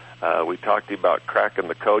 We talked to you about cracking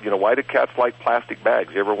the code. Why do cats like plastic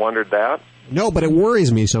bags? You ever wondered that? No, but it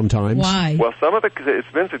worries me sometimes. Why? Well,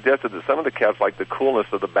 it's been suggested that some of the cats like the coolness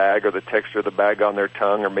of the bag or the texture of the bag on their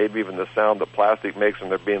tongue or maybe even the sound that plastic makes when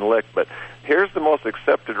they're being licked. But here's the most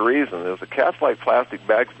accepted reason is the cats like plastic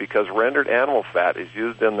bags because rendered animal fat is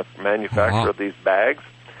used in the manufacture of these bags,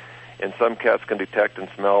 and some cats can detect and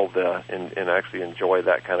smell and actually enjoy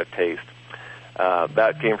that kind of taste.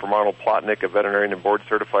 That came from Arnold Plotnick, a veterinarian and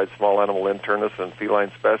board-certified small animal internist and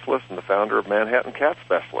feline specialist, and the founder of Manhattan Cat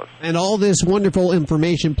Specialists. And all this wonderful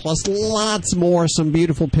information, plus lots more, some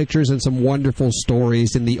beautiful pictures and some wonderful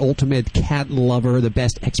stories, and the ultimate cat lover, the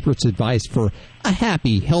best expert's advice for a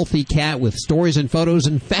happy, healthy cat with stories and photos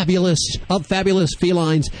and fabulous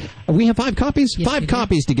felines. We have 5 copies? Yes, 5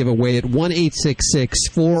 copies to give away at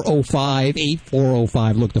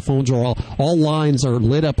 1-866-405-8405. Look, the phones are all lines are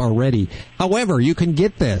lit up already. However, you can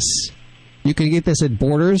get this. You can get this at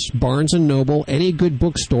Borders, Barnes & Noble, any good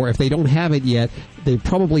bookstore. If they don't have it yet, they've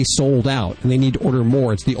probably sold out, and they need to order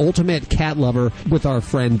more. It's the ultimate cat lover with our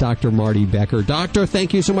friend Dr. Marty Becker. Doctor,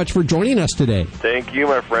 thank you so much for joining us today. Thank you,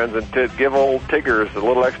 my friends, and to give old Tiggers a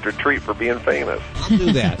little extra treat for being famous. I'll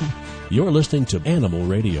do that. You're listening to Animal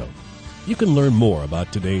Radio. You can learn more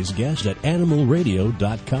about today's guest at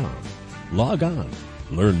animalradio.com. Log on.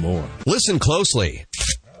 Learn more. Listen closely.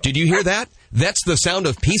 Did you hear that? That's the sound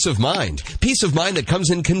of peace of mind. Peace of mind that comes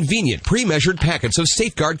in convenient, pre-measured packets of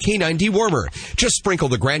Safeguard Canine Dewormer. Just sprinkle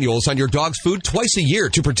the granules on your dog's food twice a year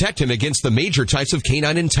to protect him against the major types of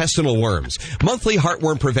canine intestinal worms. Monthly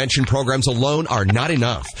heartworm prevention programs alone are not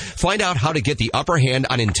enough. Find out how to get the upper hand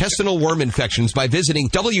on intestinal worm infections by visiting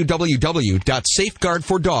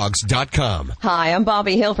www.safeguardfordogs.com. Hi, I'm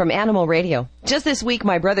Bobby Hill from Animal Radio. Just this week,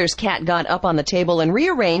 my brother's cat got up on the table and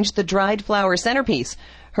rearranged the dried flower centerpiece.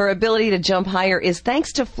 Her ability to jump higher is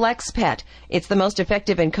thanks to FlexPet. It's the most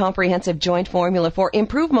effective and comprehensive joint formula for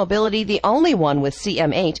improved mobility, the only one with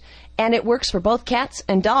CM8, and it works for both cats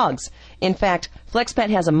and dogs. In fact,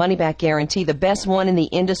 FlexPet has a money-back guarantee, the best one in the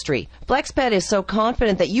industry. FlexPet is so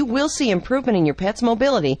confident that you will see improvement in your pet's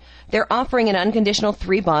mobility, they're offering an unconditional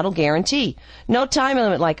 3-bottle guarantee. No time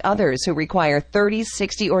limit like others who require 30,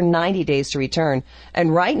 60, or 90 days to return.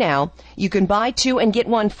 And right now, you can buy 2 and get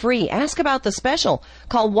 1 free. Ask about the special.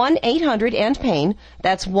 Call 1-800-END-PAIN.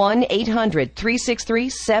 That's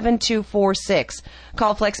 1-800-363-7246.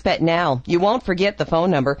 Call FlexPet now. You won't forget the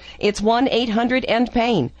phone number. It's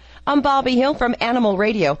 1-800-END-PAIN. I'm Bobby Hill from Animal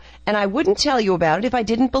Radio, and I wouldn't tell you about it if I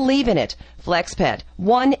didn't believe in it. FlexPet,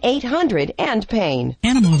 1-800-END-PAIN.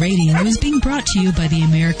 Animal Radio is being brought to you by the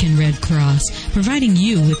American Red Cross, providing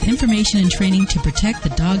you with information and training to protect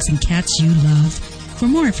the dogs and cats you love. For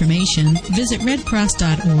more information, visit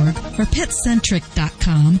redcross.org or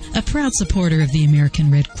petcentric.com, a proud supporter of the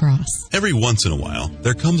American Red Cross. Every once in a while,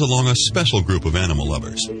 there comes along a special group of animal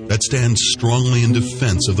lovers that stands strongly in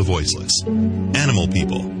defense of the voiceless. Animal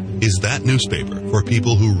People is that newspaper for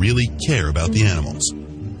people who really care about the animals.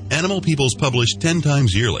 Animal People is published 10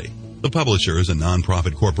 times yearly. The publisher is a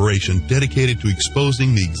nonprofit corporation dedicated to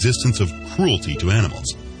exposing the existence of cruelty to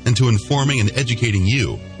animals and to informing and educating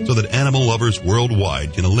you so that animal lovers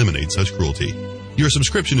worldwide can eliminate such cruelty. Your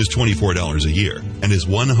subscription is $24 a year and is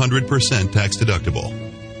 100% tax deductible.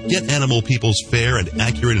 Get Animal People's fair and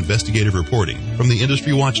accurate investigative reporting from the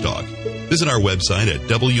industry watchdog. Visit our website at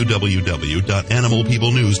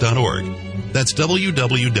www.animalpeoplenews.org. That's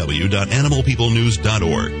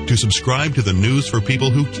www.animalpeoplenews.org to subscribe to the news for people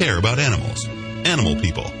who care about animals. Animal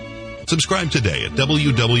People. Subscribe today at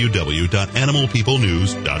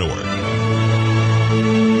www.animalpeoplenews.org.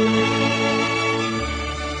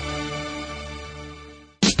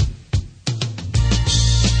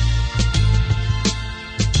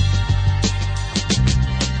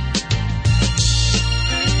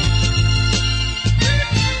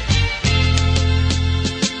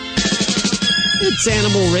 It's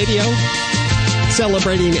Animal Radio,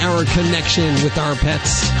 celebrating our connection with our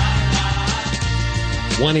pets.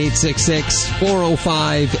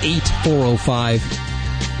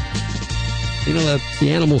 1-866-405-8405. You know,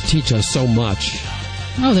 the animals teach us so much.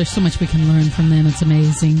 Oh, there's so much we can learn from them. It's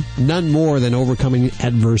amazing. None more than overcoming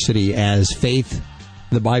adversity, as Faith,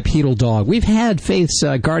 the bipedal dog. We've had Faith's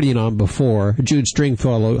guardian on before, Jude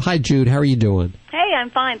Stringfellow. Hi, Jude. How are you doing? Hey,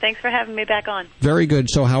 I'm fine. Thanks for having me back on. Very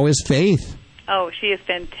good. So how is Faith? Oh, she is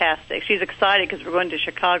fantastic. She's excited because we're going to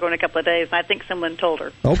Chicago in a couple of days, and I think someone told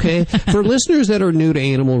her. Okay. For listeners that are new to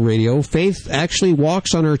Animal Radio, Faith actually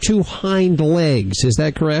walks on her 2 hind legs. Is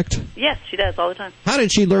that correct? Yes, she does all the time. How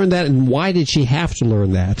did she learn that, and why did she have to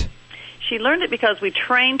learn that? She learned it because we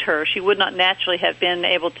trained her. She would not naturally have been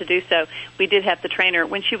able to do so. We did have to train her.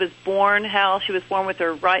 When she was born, Hal, she was born with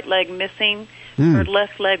her right leg missing. Her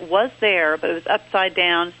left leg was there, but it was upside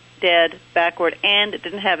down, dead, backward, and it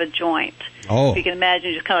didn't have a joint. Oh. So you can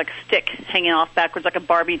imagine just kind of like a stick hanging off backwards like a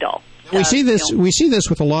Barbie doll. We see this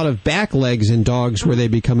with a lot of back legs in dogs where they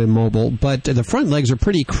become immobile, but the front legs are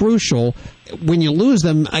pretty crucial. When you lose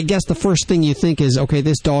them, I guess the first thing you think is, okay,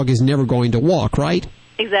 this dog is never going to walk, right?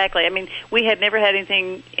 Exactly. I mean, we had never had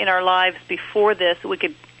anything in our lives before this that we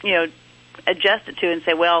could, adjust it to and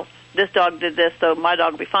say, well, this dog did this, so my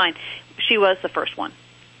dog will be fine. She was the first one.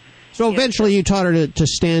 So eventually you taught her to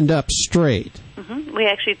stand up straight. Mm-hmm. We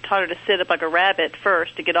actually taught her to sit up like a rabbit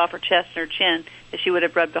first to get off her chest and her chin, that she would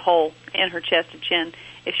have rubbed a hole in her chest and chin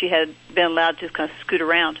if she had been allowed to just kind of scoot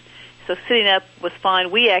around. So sitting up was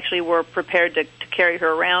fine. We actually were prepared to carry her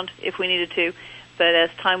around if we needed to. But as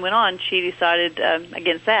time went on, she decided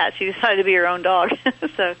against that. She decided to be her own dog.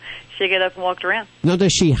 So she got up and walked around. Now,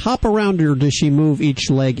 does she hop around or does she move each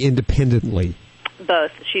leg independently?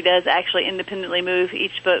 Both. She does actually independently move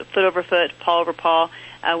each foot over foot, paw over paw,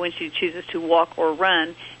 when she chooses to walk or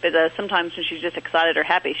run. But sometimes when she's just excited or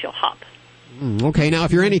happy, she'll hop. Okay, now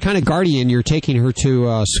if you're any kind of guardian, you're taking her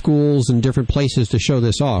to schools and different places to show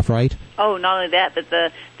this off, right? Oh, not only that, but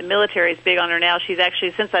the military is big on her now. She's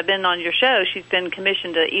actually, since I've been on your show, she's been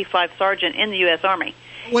commissioned an E5 sergeant in the U.S. Army.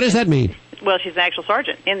 What does that mean? Well, she's an actual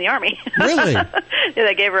sergeant in the Army. Really? Yeah,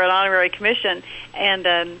 they gave her an honorary commission, and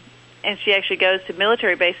she actually goes to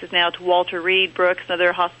military bases now, to Walter Reed, Brooks, and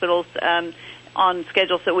other hospitals on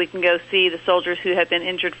schedule so we can go see the soldiers who have been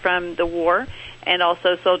injured from the war, and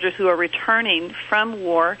also soldiers who are returning from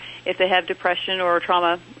war if they have depression or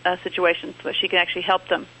trauma situations, but she can actually help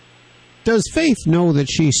them. Does Faith know that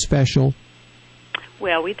she's special?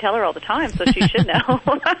 Well, we tell her all the time, so she should know.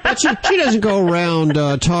 But she doesn't go around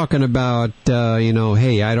talking about,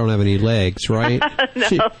 hey, I don't have any legs, right?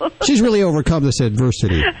 No. She's really overcome this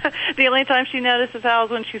adversity. The only time she notices how is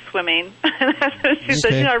when she's swimming. She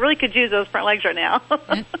says, I really could use those front legs right now.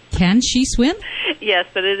 Can she swim? Yes,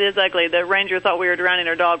 but it is ugly. The ranger thought we were drowning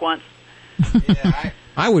her dog once.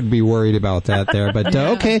 I would be worried about that there, but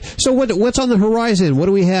okay. So what's on the horizon? What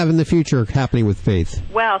do we have in the future happening with Faith?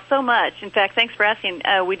 Wow, so much. In fact, thanks for asking.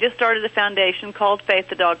 We just started a foundation called Faith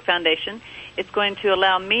the Dog Foundation. It's going to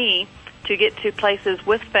allow me to get to places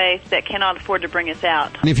with Faith that cannot afford to bring us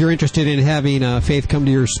out. And if you're interested in having Faith come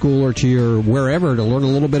to your school or to your wherever to learn a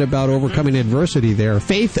little bit about overcoming adversity there,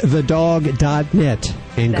 faiththedog.net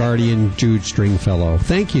and Guardian Jude Stringfellow.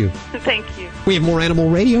 Thank you. Thank you. We have more Animal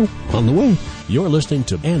Radio on the way. You're listening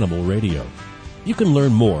to Animal Radio. You can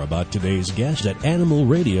learn more about today's guest at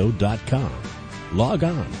animalradio.com. Log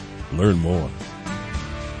on. Learn more.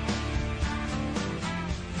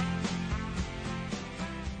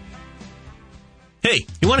 Hey,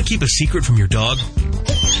 you want to keep a secret from your dog?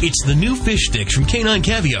 It's the new fish sticks from Canine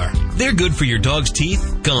Caviar. They're good for your dog's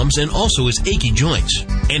teeth, gums, and also his achy joints.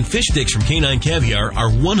 And fish sticks from Canine Caviar are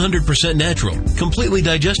 100% natural, completely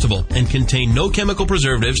digestible, and contain no chemical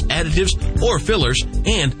preservatives, additives, or fillers,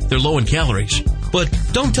 and they're low in calories. But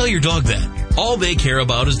don't tell your dog that. All they care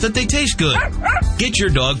about is that they taste good. Get your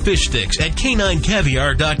dog fish sticks at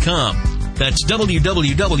caninecaviar.com. That's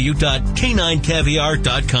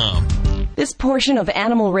www.caninecaviar.com. This portion of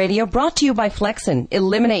Animal Radio brought to you by Flexin.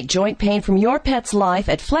 Eliminate joint pain from your pet's life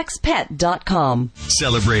at flexpet.com.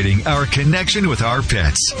 Celebrating our connection with our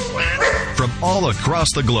pets. From all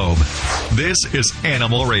across the globe, this is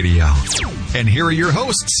Animal Radio. And here are your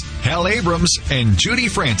hosts, Hal Abrams and Judy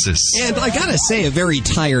Francis. And I gotta say, a very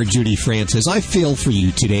tired Judy Francis. I feel for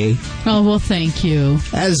you today. Oh, well, thank you.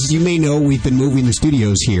 As you may know, we've been moving the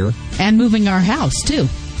studios here. And moving our house, too.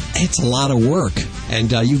 It's a lot of work,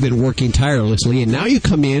 and you've been working tirelessly, and now you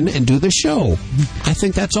come in and do the show. I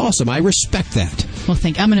think that's awesome. I respect that. Well,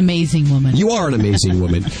 I'm an amazing woman. You are an amazing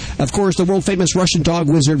woman. Of course, the world-famous Russian dog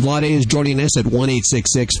wizard Vlade is joining us at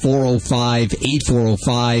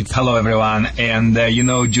 1-866-405-8405. Hello, everyone. And,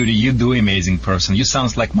 Judy, you do amazing person. You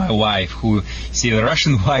sound like my wife, who, the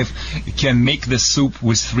Russian wife can make the soup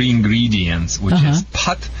with 3 ingredients, which is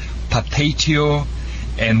pot, potato,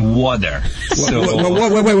 and water.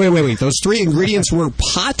 Wait. Those 3 ingredients were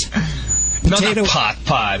pot? Potato? Not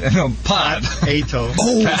pot. No, pot. Potato.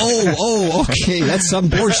 Oh, okay. That's some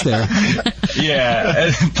borscht there.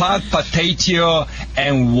 Yeah. Pot, potato,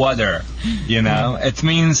 and water. It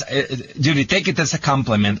means, Judy, take it as a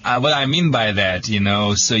compliment. What I mean by that,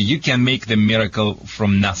 so you can make the miracle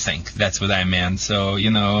from nothing. That's what I meant. So,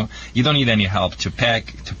 you don't need any help to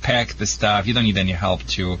pack the stuff. You don't need any help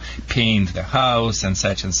to paint the house and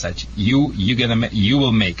such and such. You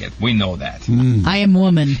will make it. We know that. I am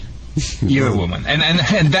woman. You're a woman.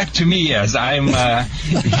 And back to me, yes, I'm, and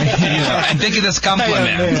take it as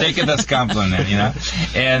compliment. Take it as compliment,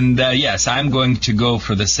 And, yes, I'm going to go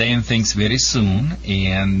for the same things very soon.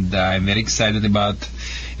 And I'm very excited about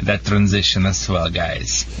that transition as well,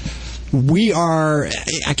 guys.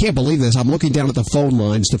 I can't believe this. I'm looking down at the phone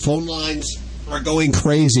lines. The phone lines are going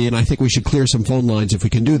crazy, and I think we should clear some phone lines if we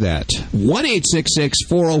can do that.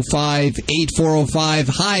 1-866-405-8405.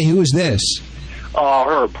 Hi, who is this?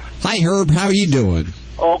 Herb. Hi, Herb. How are you doing?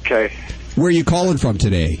 Okay. Where are you calling from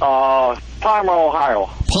today? Palmer, Ohio.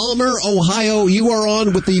 Palmer, Ohio. You are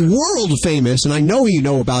on with the world-famous, and I know you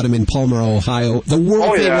know about him in Palmer, Ohio, the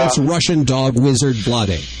world-famous Russian dog wizard,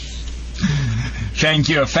 Vlade. Thank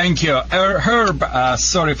you. Herb,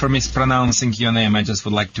 sorry for mispronouncing your name. I just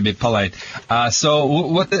would like to be polite. So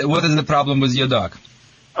what is the problem with your dog?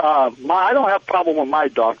 I don't have a problem with my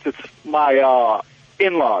dogs. It's my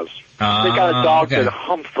in-laws. They got a dog that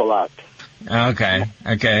humps a lot. Okay.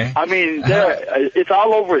 I mean, it's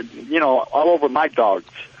all over, all over my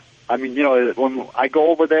dogs. I mean, when I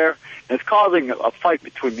go over there, it's causing a fight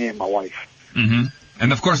between me and my wife. Mm-hmm.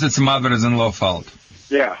 And, of course, it's mother-in-law fault.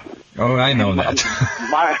 Yeah. Oh, I know that.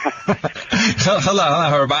 Hello,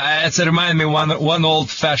 Herb. It reminds me one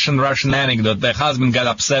old-fashioned Russian anecdote. The husband got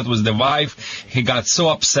upset with the wife. He got so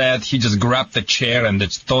upset, he just grabbed the chair and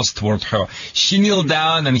tossed toward her. She kneeled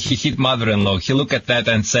down and he hit mother-in-law. He looked at that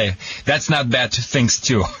and say, "That's not bad things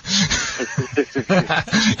too."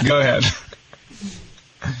 Go ahead.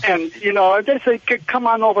 And, they say, "Come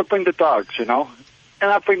on over, bring the dogs," And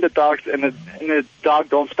I bring the dogs, and the dog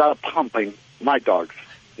don't stop humping my dogs,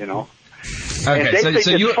 Okay, and they think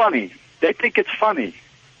it's funny. They think it's funny.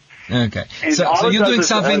 Okay. And so you're doing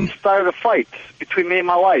something... Start a fight between me and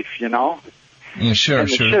my wife, Yeah, sure.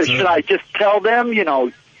 Should I just tell them,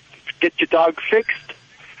 get your dog fixed?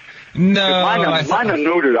 No. Mine are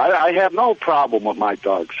neutered. I have no problem with my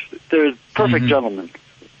dogs. They're perfect gentlemen.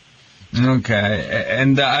 Okay,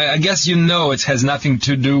 and I guess it has nothing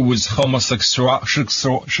to do with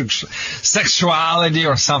sexuality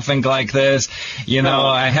or something like this.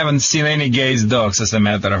 I haven't seen any gay dogs, as a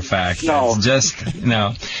matter of fact. No. It's just,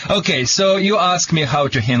 no. Okay, so you ask me how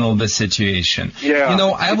to handle the situation. Yeah.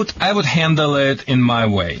 I would handle it in my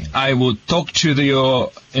way. I would talk to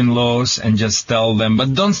your in-laws and just tell them,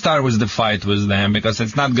 but don't start with the fight with them, because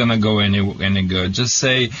it's not gonna go any good. Just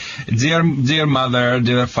say, dear mother,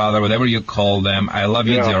 dear father, whatever you call them, I love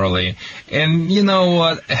you dearly. And you know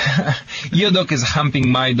what? Your dog is humping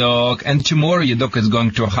my dog, and tomorrow your dog is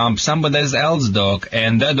going to hump somebody else's dog,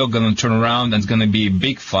 and that dog gonna turn around and it's gonna be a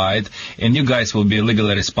big fight, and you guys will be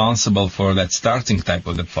legally responsible for that starting type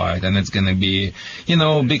of the fight, and it's gonna be,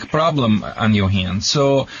 big problem on your hands.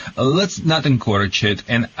 So let's not encourage it,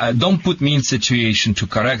 and don't put me in situation to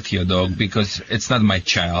correct your dog, because it's not my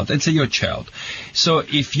child, it's your child. So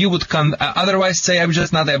if you would otherwise say, I'm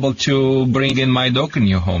just not able to bring in my dog in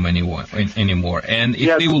your home anymore. And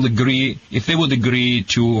if they would agree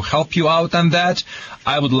to help you out on that,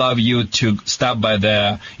 I would love you to stop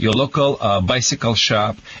by your local bicycle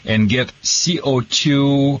shop and get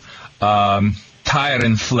CO2 tire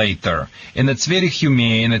inflator, and it's very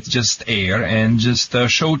humane. It's just air, and just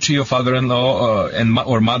show to your father-in-law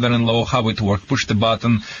or mother-in-law how it works. Push the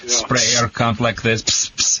button, spray air count like this,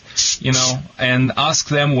 pss, pss, and ask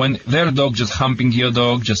them when their dog just humping your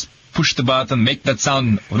dog, just push the button, make that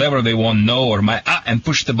sound, whatever they want, no or my, and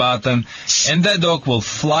push the button, and that dog will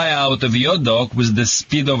fly out of your dog with the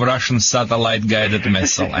speed of Russian satellite-guided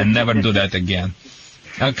missile, and never do that again.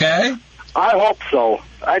 Okay? I hope so.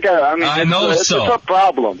 It's a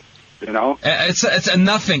problem. It's a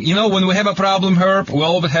nothing. When we have a problem, Herb, we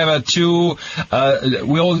always have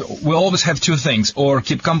we always have two things: or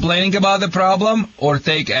keep complaining about the problem, or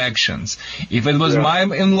take actions. If it was my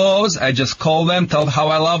in-laws, I just call them, tell how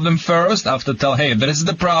I love them first. After hey, this is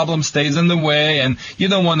the problem, stays in the way, and you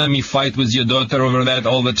don't want me fight with your daughter over that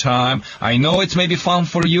all the time. I know it's maybe fun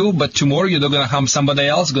for you, but tomorrow you're gonna hump somebody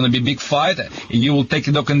else, gonna be a big fight. You will take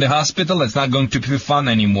the dog in the hospital. It's not going to be fun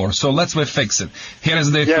anymore. So let's fix it. Here is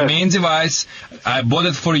the humane device. I bought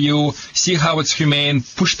it for you. See how it's humane.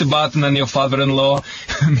 Push the button on your father-in-law.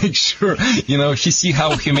 Make sure, he see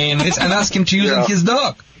how humane it is, and ask him to use it on his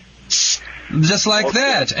dog. Just like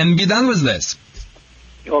that, and be done with this.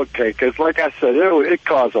 Okay, because like I said, it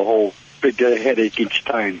caused a whole big headache each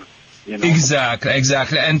time.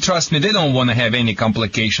 Exactly. And trust me, they don't want to have any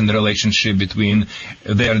complication relationship between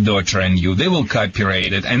their daughter and you. They will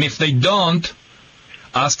cooperate it, and if they don't,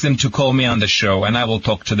 ask them to call me on the show, and I will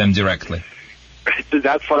talk to them directly.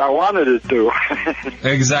 That's what I wanted to do.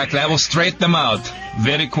 Exactly. I will straighten them out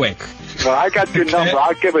very quick. Well, I got your number.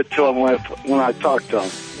 I'll give it to them when I talk to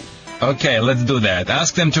them. Okay, let's do that.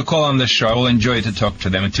 Ask them to call on the show. I will enjoy to talk to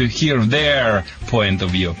them, to hear their point of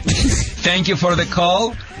view. Thank you for the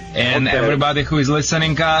call. And everybody who is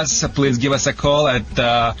listening us, please give us a call at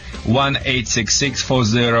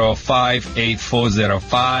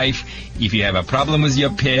 1-866-405-8405. If you have a problem with your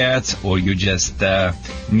pet or you just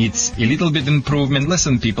need a little bit improvement.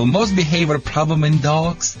 Listen, people, most behavior problem in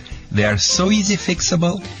dogs, they are so easy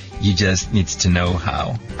fixable. You just need to know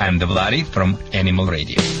how. I'm the Vladi from Animal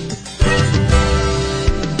Radio.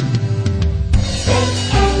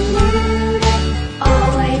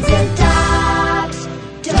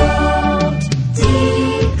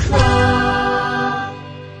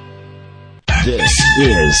 This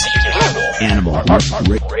is Animal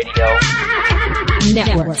Radio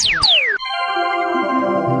Network.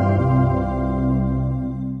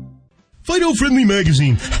 Fido Friendly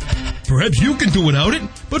Magazine. Perhaps you can do without it,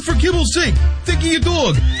 but for kibble's sake, think of your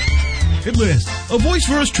dog. At last, a voice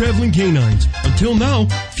for us traveling canines. Until now,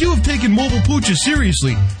 few have taken mobile pooches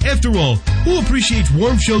seriously. After all, who appreciates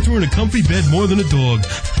warm shelter and a comfy bed more than a dog?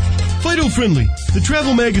 Fido Friendly, the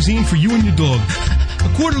travel magazine for you and your dog. A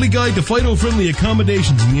quarterly guide to Fido-friendly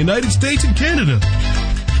accommodations in the United States and Canada.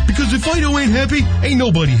 Because if Fido ain't happy, ain't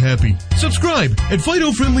nobody happy. Subscribe at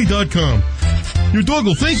FidoFriendly.com. Your dog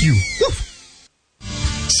will thank you.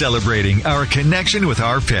 Celebrating our connection with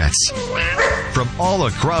our pets. From all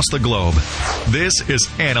across the globe, this is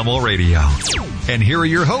Animal Radio. And here are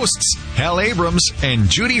your hosts, Hal Abrams and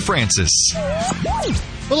Judy Francis.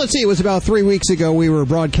 Well, let's see. It was about 3 weeks ago we were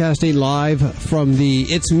broadcasting live from the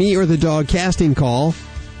It's Me or the Dog casting call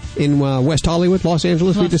in West Hollywood, Los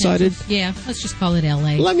Angeles, we decided. Yeah, let's just call it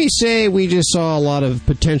L.A. Let me say we just saw a lot of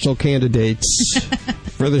potential candidates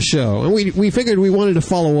for the show. And we figured we wanted to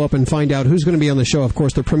follow up and find out who's going to be on the show. Of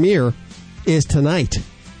course, the premiere is tonight.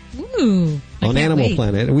 Ooh, on Animal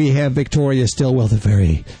Planet. We have Victoria Stilwell, the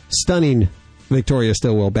very stunning Victoria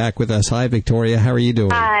Stilwell, back with us. Hi, Victoria. How are you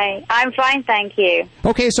doing? Hi. I'm fine, thank you.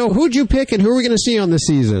 Okay, so who'd you pick and who are we going to see on this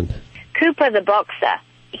season? Cooper the boxer.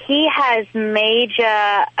 He has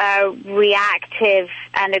major reactive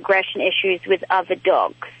and aggression issues with other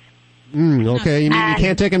dogs. Okay, you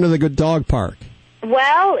can't take him to the good dog park.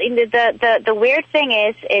 Well, the weird thing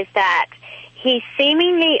is that he's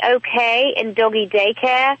seemingly okay in doggy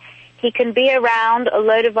daycare. He can be around a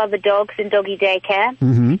load of other dogs in doggy daycare.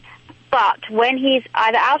 Mm-hmm. But when he's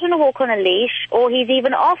either out on a walk on a leash or he's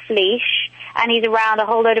even off leash and he's around a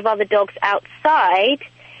whole load of other dogs outside,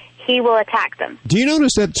 he will attack them. Do you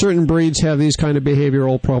notice that certain breeds have these kind of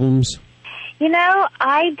behavioral problems? You know,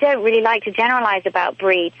 I don't really like to generalize about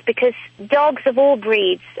breeds because dogs of all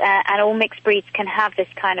breeds and all mixed breeds can have this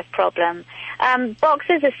kind of problem.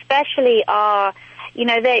 Boxers especially are, you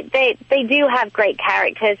know, they do have great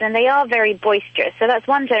characters and they are very boisterous. So that's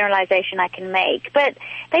one generalization I can make. But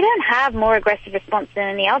they don't have more aggressive response than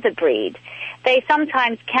any other breed. They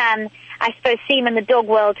sometimes can, I suppose, seem in the dog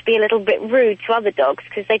world to be a little bit rude to other dogs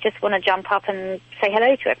because they just want to jump up and say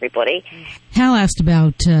hello to everybody. Hal asked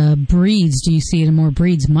about breeds. Do you see it in more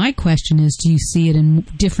breeds? My question is, do you see it in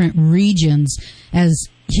different regions as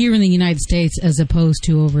here in the United States as opposed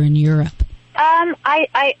to over in Europe?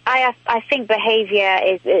 I think behavior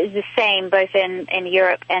is the same both in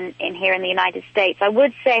Europe and in here in the United States. I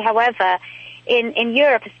would say, however, in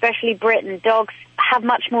Europe, especially Britain, dogs have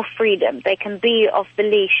much more freedom. They can be off the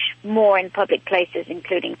leash more in public places,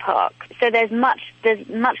 including parks. So there's much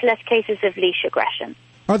less cases of leash aggression.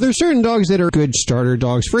 Are there certain dogs that are good starter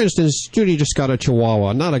dogs? For instance, Judy just got a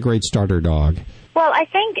Chihuahua, not a great starter dog. Well, I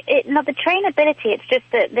think the trainability, it's just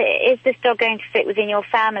that is this dog going to fit within your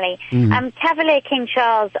family? Mm. Cavalier King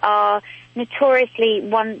Charles are notoriously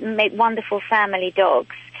wonderful family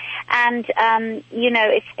dogs. And, you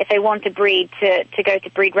know, if they want to breed, to go to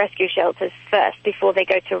breed rescue shelters first before they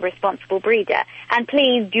go to a responsible breeder. And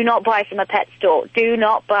please do not buy from a pet store. Do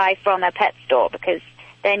not buy from a pet store because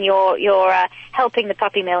then you're helping the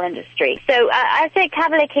puppy mill industry. So I say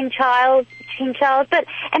Cavalier King Charles, but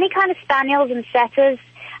any kind of spaniels and setters,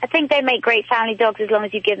 I think they make great family dogs as long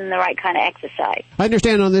as you give them the right kind of exercise. I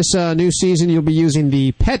understand on this new season you'll be using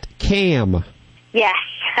the Pet Cam. Yes.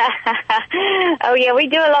 Oh yeah, we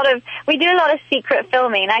do a lot of secret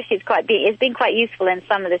filming. Actually, it's been quite useful in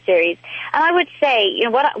some of the series. And I would say, you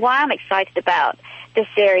know, why I'm excited about this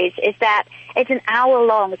series is that it's an hour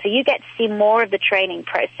long, so you get to see more of the training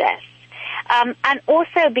process. And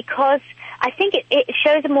also because I think it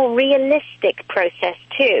shows a more realistic process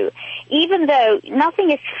too. Even though nothing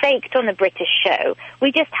is faked on the British show,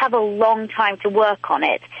 we just have a long time to work on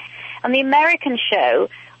it. On the American show,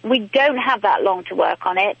 we don't have that long to work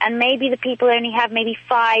on it, and maybe the people only have maybe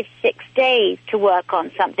 5-6 days to work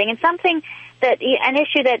on something, and something an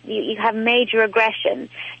issue that you have major aggression,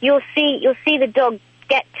 you'll see the dog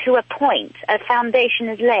get to a point, a foundation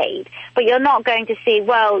is laid, but you're not going to see,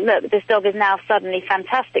 well, look, this dog is now suddenly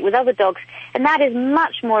fantastic with other dogs, and that is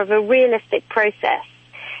much more of a realistic process.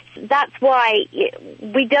 That's why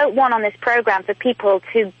we don't want on this program for people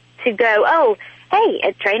to go, oh,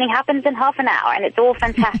 hey, training happens in half an hour and it's all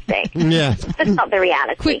fantastic. Yeah. That's not the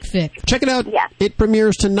reality. Quick fix. Check it out. Yeah. It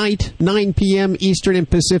premieres tonight, 9 p.m. Eastern and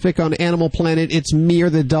Pacific on Animal Planet. It's Mir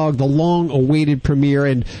the Dog, the long-awaited premiere,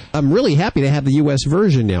 and I'm really happy to have the U.S.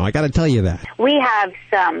 version now. I got to tell you that. We have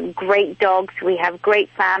some great dogs. We have great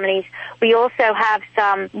families. We also have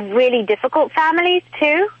some really difficult families,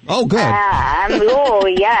 too. Oh, good. Oh,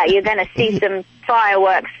 yeah, you're going to see some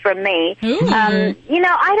fireworks from me. I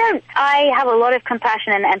have a lot of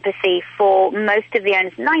compassion and empathy for most of the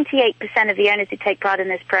owners. 98% of the owners who take part in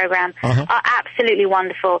this program are absolutely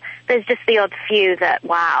wonderful. There's just the odd few that,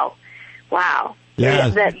 wow, Yeah.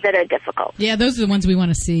 that are difficult. Yeah, those are the ones we want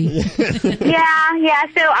to see. Yeah.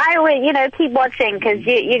 So I would, keep watching because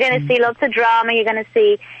you're going to see lots of drama. You're going to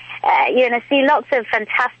see lots of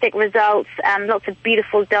fantastic results, lots of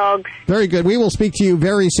beautiful dogs. Very good. We will speak to you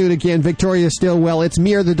very soon again. Victoria Stillwell. It's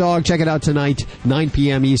Mir the Dog. Check it out tonight, 9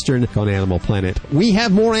 p.m. Eastern on Animal Planet. We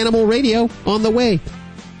have more Animal Radio on the way.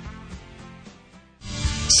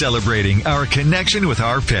 Celebrating our connection with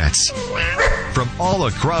our pets. From all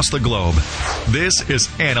across the globe, this is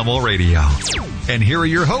Animal Radio. And here are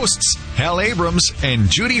your hosts, Hal Abrams and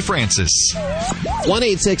Judy Francis.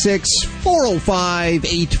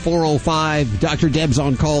 1-866-405-8405. Dr. Deb's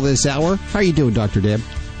on call this hour. How are you doing, Dr. Deb?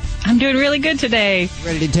 I'm doing really good today.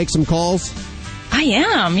 Ready to take some calls? I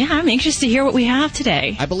am. Yeah, I'm anxious to hear what we have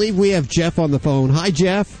today. I believe we have Jeff on the phone. Hi,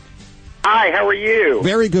 Jeff. Hi, how are you?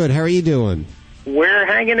 Very good. How are you doing? We're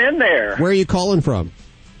hanging in there. Where are you calling from?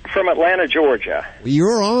 From Atlanta, Georgia.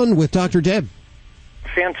 You're on with Dr. Deb.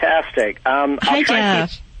 Fantastic. Hi,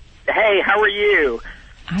 Jeff. Hey, how are you?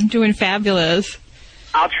 I'm doing fabulous.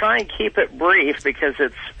 I'll try and keep it brief because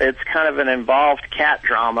it's kind of an involved cat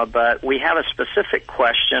drama, but we have a specific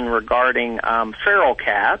question regarding feral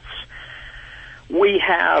cats. We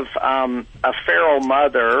have a feral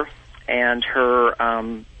mother and her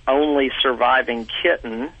only surviving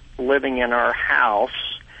kitten living in our house.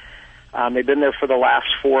 They've been there for the last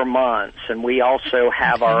 4 months, and we also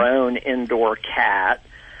have our own indoor cat,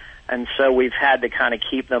 and so we've had to kind of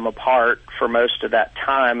keep them apart for most of that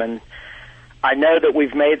time. And I know that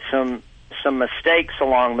we've made some mistakes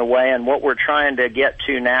along the way, and what we're trying to get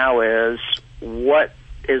to now is what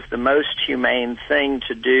is the most humane thing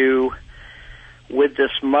to do with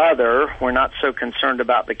this mother. We're not so concerned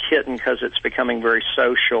about the kitten because it's becoming very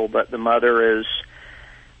social, but the mother is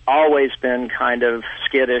always been kind of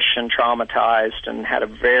skittish and traumatized and had a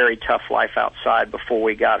very tough life outside before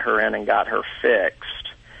we got her in and got her fixed.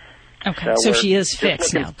 Okay, so she is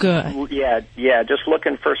fixed now. Good. Yeah, just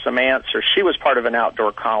looking for some answers. She was part of an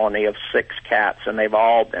outdoor colony of 6 cats, and they've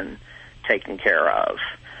all been taken care of.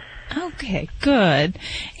 Okay, good.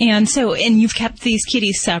 And you've kept these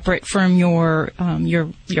kitties separate from your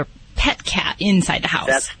pet cat inside the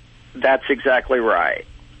house. That's exactly right.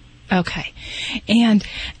 Okay. And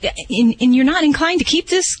you're not inclined to keep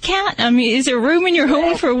this cat? I mean, is there room in your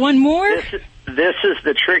home for one more? This is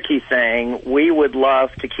the tricky thing. We would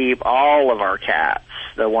love to keep all of our cats,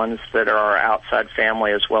 the ones that are our outside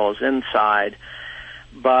family as well as inside,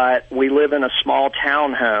 but we live in a small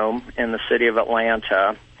townhome in the city of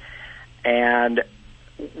Atlanta, and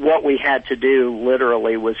what we had to do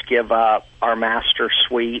literally was give up our master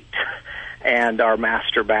suite and our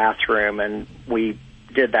master bathroom, and we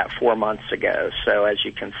did that 4 months ago. So as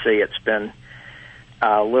you can see, it's been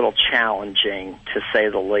a little challenging, to say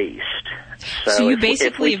the least. So you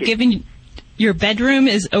basically have given your bedroom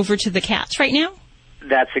is over to the cats right now?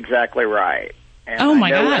 That's exactly right. And oh my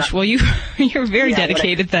gosh! Well, you're very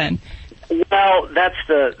dedicated then. Well, that's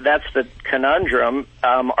the conundrum.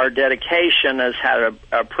 Our dedication has had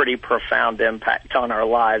a pretty profound impact on our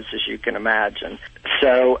lives, as you can imagine.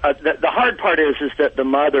 So the hard part is that the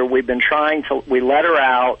mother, we let her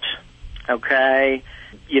out, okay?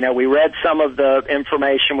 We read some of the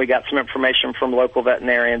information. We got some information from local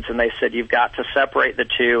veterinarians, and they said, you've got to separate the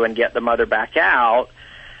two and get the mother back out,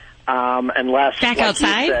 unless... Back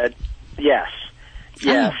outside? You said, yes.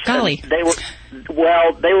 Yes. Oh, golly. They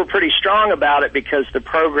were pretty strong about it because the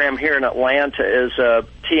program here in Atlanta is a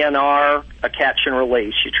TNR, a catch and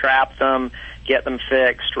release. You trap them, get them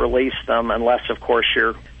fixed, release them, unless, of course,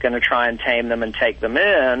 you're going to try and tame them and take them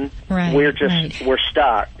in. Right, we're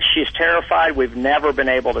stuck. She's terrified. We've never been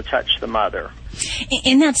able to touch the mother.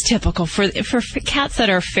 And that's typical for cats that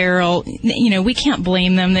are feral. We can't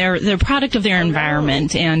blame them. They're a product of their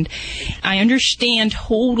environment, and I understand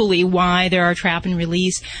totally why there are trap and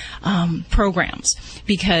release programs.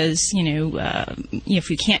 Because if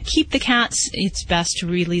you can't keep the cats, it's best to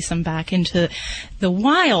release them back into the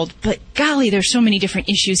wild. But golly, there's so many different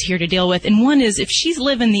issues here to deal with. And one is, if she's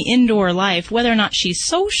living the indoor life, whether or not she's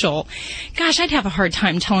social, gosh, I'd have a hard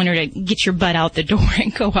time telling her to get your butt out the door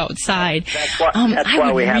and go outside. That's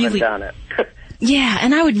why we haven't done it. Yeah,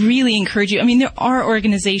 and I would really encourage you. I mean, there are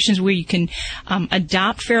organizations where you can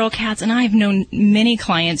adopt feral cats, and I've known many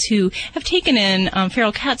clients who have taken in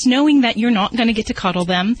feral cats knowing that you're not going to get to cuddle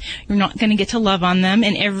them, you're not going to get to love on them,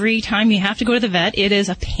 and every time you have to go to the vet, it is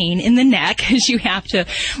a pain in the neck because you have to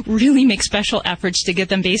really make special efforts to get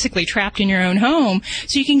them basically trapped in your own home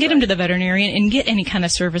so you can get them to the veterinarian and get any kind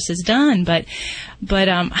of services done. But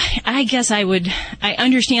I guess I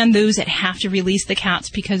understand those that have to release the cats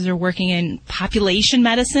because they're working in population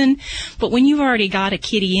medicine. But when you've already got a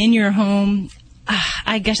kitty in your home,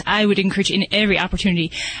 I guess I would encourage in every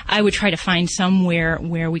opportunity, I would try to find somewhere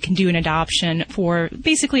where we can do an adoption for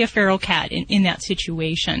basically a feral cat in that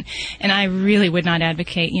situation. And I really would not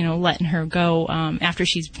advocate, letting her go after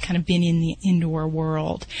she's kind of been in the indoor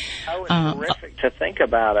world. Oh, it's horrific to think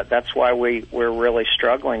about it. That's why we're really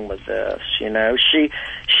struggling with this.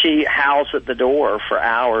 She howls at the door for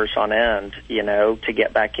hours on end, to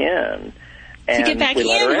get back in. To get back in?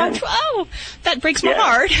 Oh, that breaks my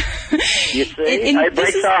heart. You see, it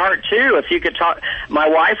breaks our heart too. If you could talk, my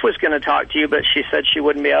wife was going to talk to you, but she said she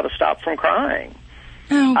wouldn't be able to stop from crying.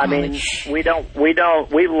 Oh, I mean, we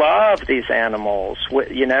love these animals.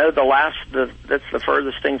 That's the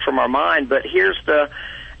furthest thing from our mind. But here's the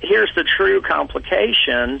true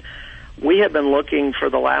complication. We have been looking for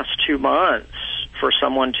the last 2 months for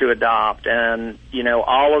someone to adopt, and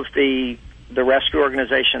all of the rescue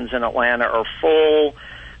organizations in Atlanta are full.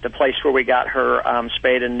 The place where we got her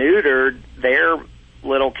spayed and neutered, their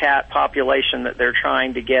little cat population that they're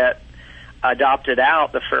trying to get adopted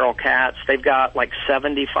out, the feral cats, they've got like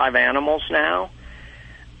 75 animals now.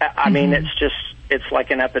 I mean, it's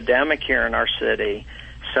like an epidemic here in our city.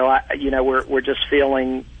 So we're just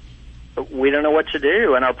feeling we don't know what to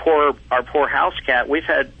do. And our poor house cat, we've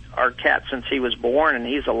had our cat since he was born, and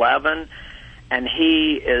he's 11. And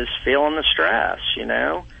he is feeling the stress,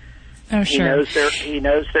 Oh, sure. He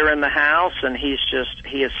knows they're in the house, and he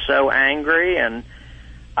is so angry, and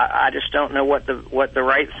I just don't know what the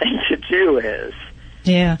right thing to do is.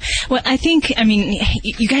 Yeah. Well,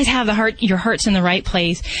 you guys have your heart's in the right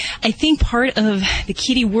place. I think part of the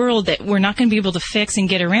kitty world that we're not going to be able to fix and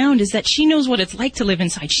get around is that she knows what it's like to live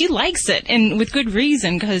inside. She likes it, and with good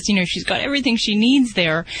reason, because, she's got everything she needs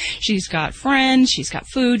there. She's got friends, she's got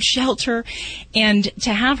food, shelter, and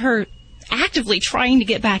to have her actively trying to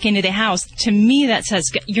get back into the house, to me that says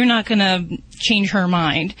you're not going to change her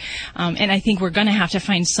mind. And I think we're going to have to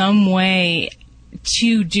find some way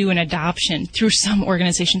to do an adoption through some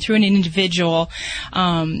organization, through an individual.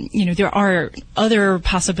 There are other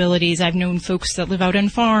possibilities. I've known folks that live out on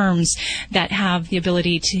farms that have the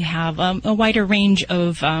ability to have a wider range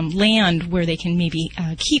of land where they can maybe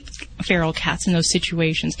keep feral cats in those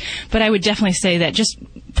situations. But I would definitely say that just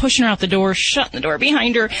pushing her out the door, shutting the door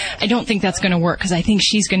behind her, I don't think that's going to work, because I think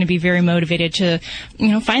she's going to be very motivated to,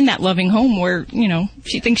 find that loving home where,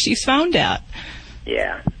 she thinks she's found at.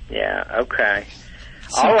 Yeah, okay.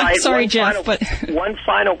 So, all right. I'm sorry, Jeff, but one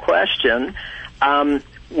final question.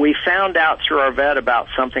 We found out through our vet about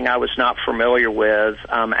something I was not familiar with.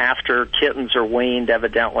 After kittens are weaned,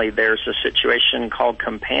 evidently there's a situation called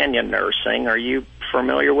companion nursing. Are you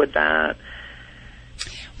familiar with that?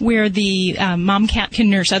 Where the mom cat can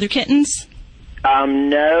nurse other kittens?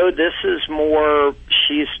 No, this is more,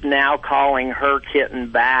 she's now calling her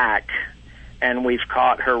kitten back, and we've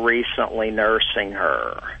caught her recently nursing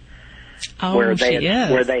her. Oh, where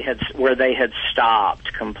they had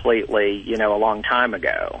stopped completely, a long time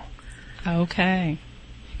ago. Okay.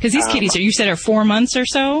 Because these kitties, you said, are 4 months or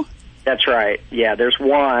so? That's right. Yeah, there's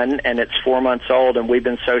one, and it's 4 months old, and we've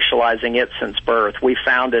been socializing it since birth. We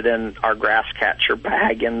found it in our grass catcher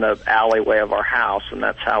bag in the alleyway of our house, and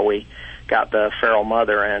that's how we got the feral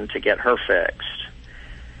mother in to get her fixed.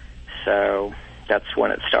 So that's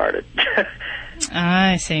when it started.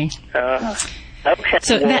 I see. Okay.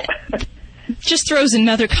 So that just throws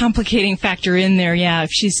another complicating factor in there. Yeah, if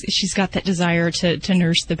she's got that desire to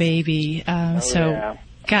nurse the baby.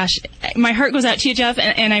 Gosh, my heart goes out to you, Jeff,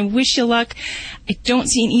 and I wish you luck. I don't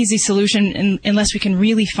see an easy solution unless we can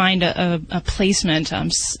really find a placement,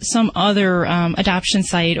 some other adoption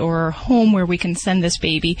site or home where we can send this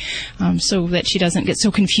baby so that she doesn't get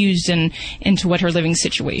so confused into what her living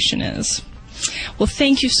situation is. Well,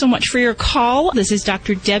 thank you so much for your call. This is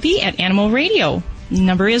Dr. Debbie at Animal Radio.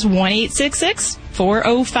 Number is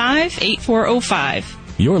 1-866-405-8405.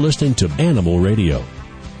 You're listening to Animal Radio.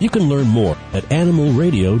 You can learn more at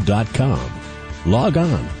animalradio.com. Log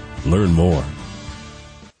on. Learn more.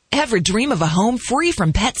 Ever dream of a home free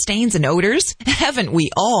from pet stains and odors? Haven't we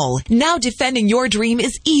all? Now defending your dream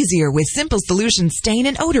is easier with Simple Solution Stain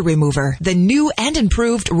and Odor Remover. The new and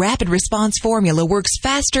improved Rapid Response formula works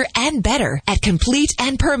faster and better at complete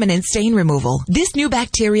and permanent stain removal. This new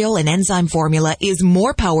bacterial and enzyme formula is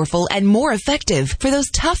more powerful and more effective for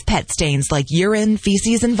those tough pet stains like urine,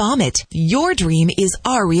 feces, and vomit. Your dream is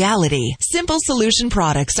our reality. Simple Solution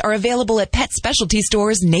products are available at pet specialty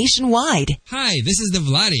stores nationwide. Hi, this is the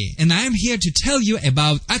Vladi, and I am here to tell you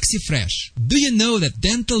about OxyFresh. Do you know that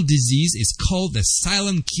dental disease is called the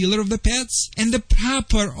silent killer of the pets? And the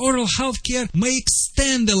proper oral health care may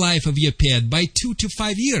extend the life of your pet by 2 to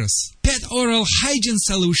 5 years. Pet Oral Hygiene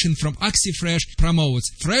Solution from OxyFresh promotes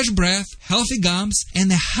fresh breath, healthy gums,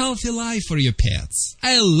 and a healthy life for your pets.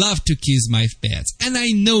 I love to kiss my pets, and I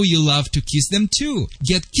know you love to kiss them too.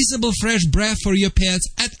 Get kissable fresh breath for your pets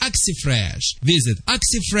at OxyFresh. Visit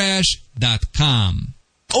oxyfresh.com.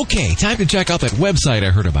 Okay, time to check out that website I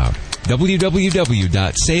heard about.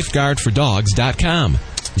 www.safeguardfordogs.com.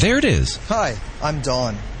 There it is. Hi, I'm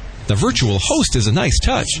Dawn. The virtual host is a nice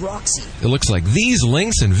touch. Roxy. It looks like these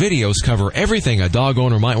links and videos cover everything a dog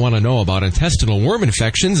owner might want to know about intestinal worm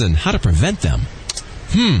infections and how to prevent them.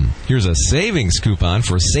 Here's a savings coupon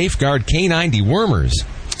for Safeguard Canine Dewormers,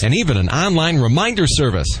 and even an online reminder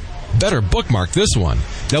service. Better bookmark this one.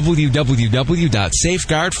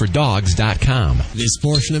 www.safeguardfordogs.com. This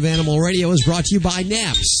portion of Animal Radio is brought to you by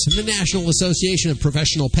NAPS, the National Association of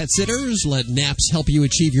Professional Pet Sitters. Let NAPS help you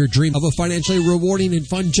achieve your dream of a financially rewarding and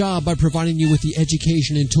fun job by providing you with the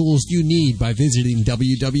education and tools you need by visiting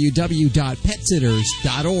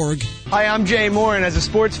www.petsitters.org. Hi, I'm Jay Moore, and as a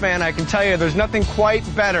sports fan, I can tell you there's nothing quite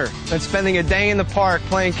better than spending a day in the park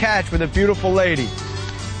playing catch with a beautiful lady.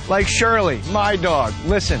 Like Shirley, my dog.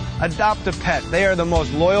 Listen, adopt a pet. They are the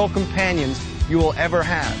most loyal companions you will ever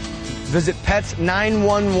have. Visit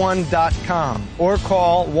pets911.com or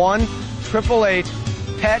call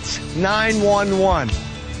 1-888-PETS911.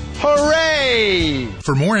 Hooray!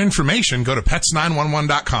 For more information, go to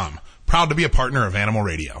pets911.com. Proud to be a partner of Animal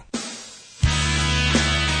Radio.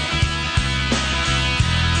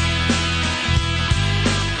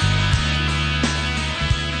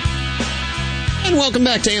 And welcome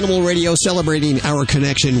back to Animal Radio, celebrating our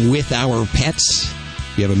connection with our pets.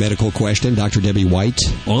 If you have a medical question, Dr. Debbie White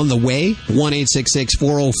on the way.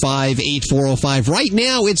 1-866-405-8405. Right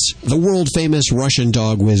now, it's the world-famous Russian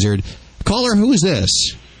dog wizard. Caller, who is this?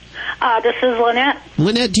 This is Lynette.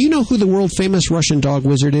 Lynette, do you know who the world-famous Russian dog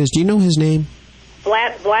wizard is? Do you know his name?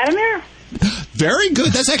 Vladimir? Very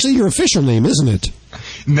good. That's actually your official name, isn't it?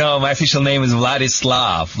 No, my official name is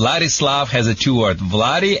Vladislav. Vladislav has a two word,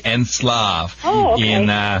 Vladi and Slav. Oh, okay.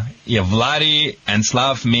 Vladi and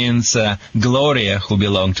Slav means Gloria, who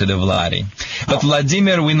belong to the Vladi. But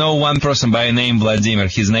Vladimir, we know one person by the name Vladimir.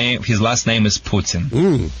 His last name is Putin.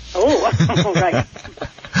 Oh, right.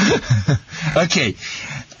 Okay.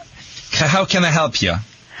 How can I help you?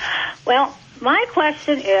 Well, my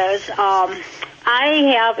question is, I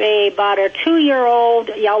have about a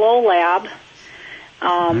 2-year-old yellow lab.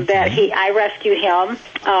 That I rescued him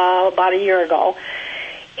about a year ago,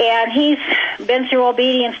 and he's been through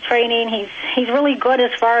obedience training. He's really good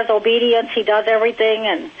as far as obedience. He does everything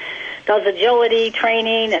and does agility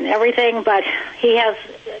training and everything, but he has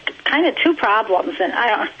kind of two problems. And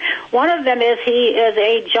one of them is he is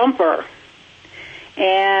a jumper,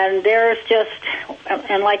 and there's just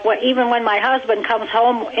even when my husband comes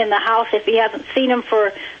home in the house, if he hasn't seen him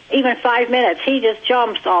for even 5 minutes, he just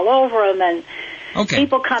jumps all over him and. Okay.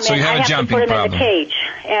 People come so in, I have to put him in the cage.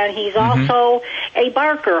 And he's also a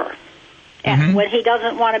barker. And when he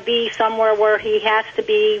doesn't want to be somewhere where he has to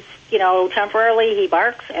be, temporarily, he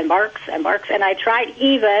barks and barks and barks. And I tried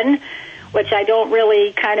even, which I don't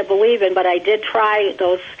really kind of believe in, but I did try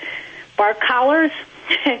those bark collars.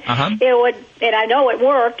 It would, and I know it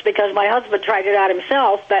worked because my husband tried it out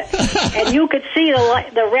himself, and you could see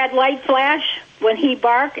the red light flash when he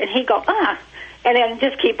barked, and he'd go, and then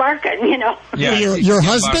just keep barking, Yeah, your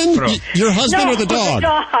husband? Your husband or the dog? The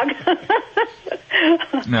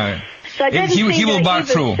dog. No. So I didn't he will bark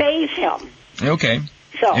through. Phase him. Okay.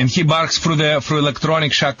 So. And he barks through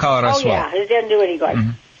electronic shock collar as well. Oh, yeah. It didn't do any good.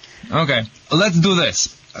 Mm-hmm. Okay. Let's do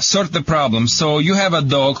this. Sort the problem. So you have a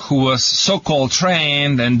dog who was so-called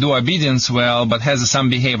trained and do obedience well, but has some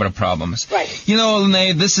behavior problems. Right. You know,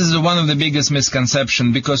 Lene, this is one of the biggest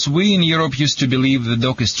misconceptions because we in Europe used to believe the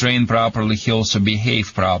dog is trained properly, he also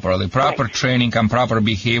behave properly. Proper training and proper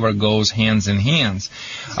behavior goes hands in hands.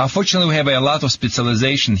 Unfortunately, we have a lot of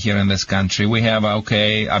specialization here in this country. We have,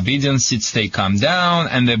 obedience, sit, stay, calm down,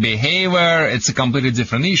 and the behavior, it's a completely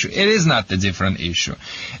different issue. It is not a different issue.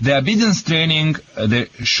 The obedience training,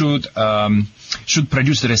 should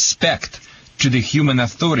produce respect to the human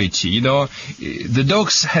authority. You know, the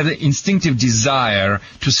dogs have an instinctive desire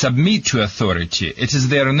to submit to authority. It is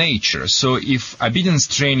their nature. So if obedience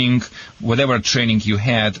training, whatever training you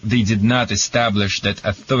had, they did not establish that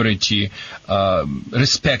authority,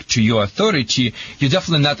 respect to your authority, you're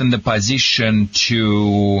definitely not in the position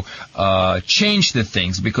to change the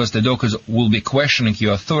things because the dog will be questioning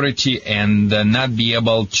your authority and not be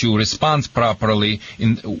able to respond properly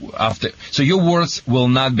after. So your words will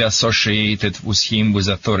not be associated with him with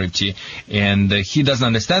authority, and he doesn't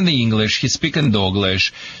understand the English, he's speaking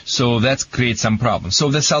Doglish, so that creates some problems. So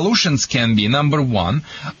the solutions can be, number one,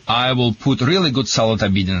 I will put really good solid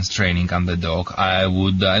obedience training on the dog. I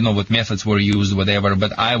don't know what methods were used, whatever,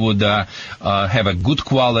 but I would have a good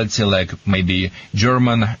quality, like maybe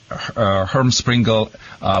German Hermsprengel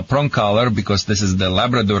prong collar, because this is the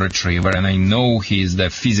Labrador Retriever, and I know he's the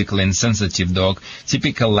physically insensitive dog.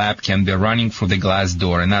 Typical lab can be running through the glass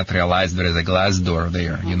door and not realize there is a glass door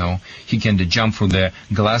there, you know. He can jump through the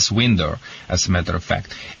glass window, as a matter of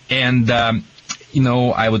fact. And,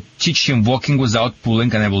 I would teach him walking without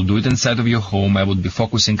pulling, and I will do it inside of your home. I would be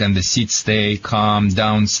focusing on the sit, stay, calm,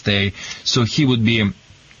 down, stay. So he would be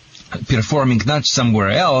performing not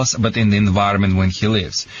somewhere else, but in the environment when he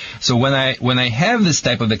lives. So when I have this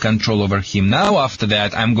type of the control over him, now after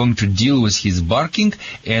that, I'm going to deal with his barking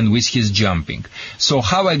and with his jumping. So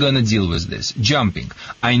how am I going to deal with this? Jumping.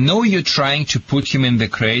 I know you're trying to put him in the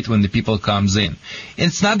crate when the people comes in.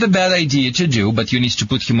 It's not a bad idea to do, but you need to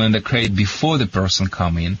put him in the crate before the person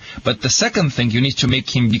come in. But the second thing, you need to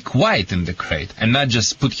make him be quiet in the crate and not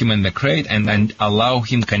just put him in the crate and allow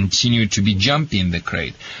him continue to be jumping in the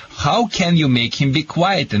crate. How can you make him be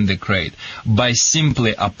quiet in the crate? By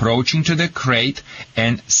simply approaching to the crate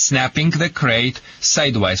and snapping the crate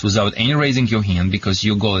sidewise without any raising your hand, because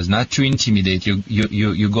your goal is not to intimidate.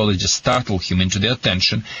 Your goal is just startle him into the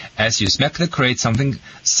attention. As you smack the crate something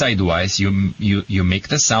sidewise, you make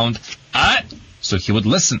the sound ah. So he would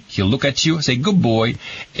listen. He'll look at you, say, good boy.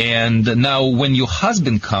 And now when your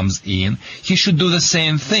husband comes in, he should do the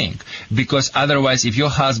same thing. Because otherwise, if your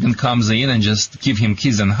husband comes in and just give him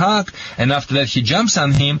kiss and hug, and after that he jumps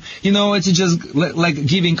on him, it's just like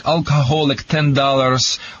giving alcoholic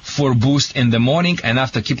 $10 for boost in the morning, and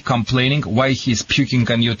after keep complaining why he's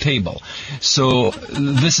puking on your table. So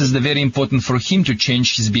this is very important for him to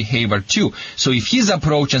change his behavior too. So if he's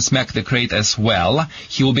approach and smack the crate as well,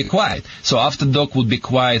 he will be quiet. So after the dog would be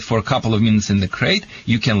quiet for a couple of minutes in the crate,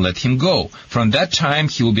 you can let him go. From that time,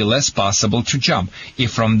 he will be less possible to jump.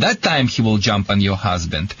 If from that time he will jump on your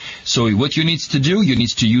husband, so what you need to do, you need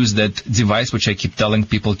to use that device which I keep telling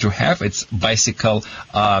people to have. It's bicycle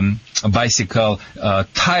tire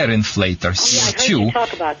inflator, CO2. I heard you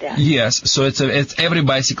talk about that. Yes, so it's every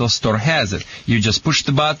bicycle store has it. You just push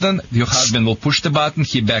the button, your husband will push the button,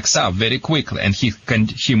 he backs up very quickly, and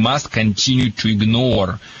he must continue to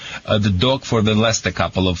ignore the dog for the last a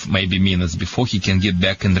couple of maybe minutes before he can get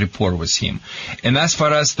back and report with him. And as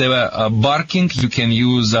far as the barking, you can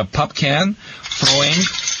use a pop can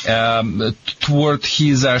throwing toward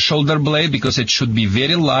his shoulder blade, because it should be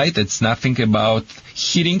very light. It's nothing about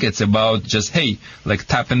hitting. It's about just, hey, like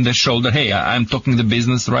tapping the shoulder. Hey, I'm talking the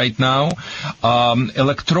business right now.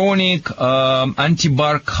 Electronic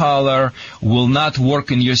anti-bark collar will not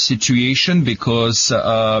work in your situation, because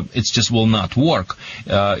it just will not work.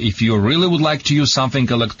 If you really would like to use something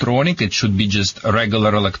electronic, it should be just a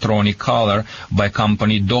regular electronic collar by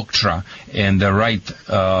company Doctra, and the right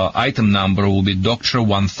item number will be Doctra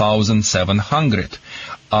 1700.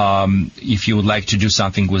 If you would like to do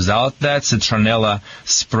something without that, citronella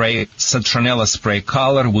spray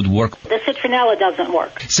collar would work. The citronella doesn't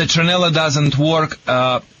work. Citronella doesn't work.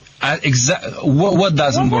 What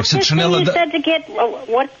doesn't work? Citronella. You said to get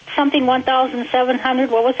something 1,700.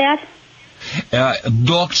 What was that?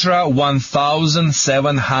 Doctra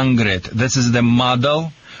 1700. This is the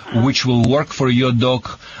model which will work for your dog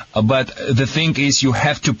But the thing is, you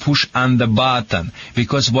have to push on the button,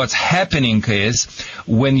 because what's happening is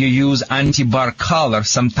when you use anti-bark collar,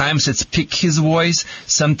 sometimes it's pick his voice,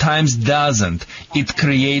 sometimes doesn't. It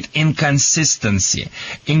creates inconsistency.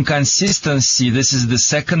 This is the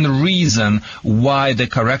second reason why the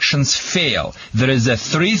corrections fail. There is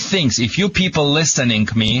three things. If you people listening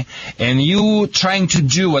me and you trying to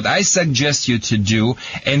do what I suggest you to do,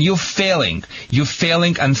 and you're failing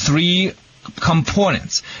on three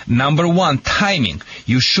components. Number one, timing.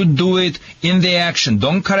 You should do it in the action.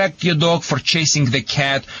 Don't correct your dog for chasing the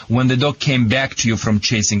cat when the dog came back to you from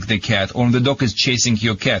chasing the cat, or when the dog is chasing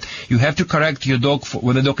your cat. You have to correct your dog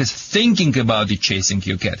when the dog is thinking about it chasing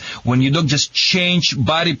your cat. When your dog just change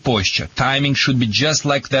body posture, timing should be just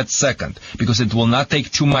like that second, because it will not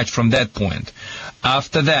take too much from that point.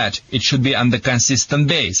 After that, it should be on the consistent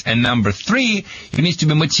base. And number three, you need to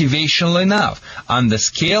be motivational enough. On the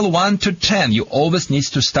scale 1 to 10, you always need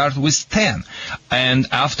to start with 10. And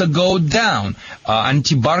after go down,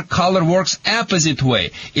 anti-bark collar works opposite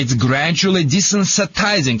way. It's gradually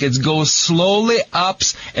desensitizing. It goes slowly up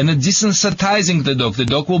and desensitizing the dog. The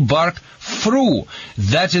dog will bark through.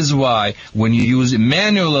 That is why when you use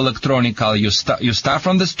manual electronic collar, you start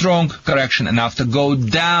from the strong correction and after go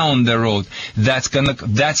down the road. That's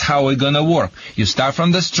how it's gonna work. You start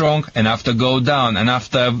from the strong and after go down, and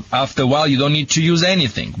after a while you don't need to use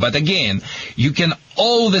anything. But again, you can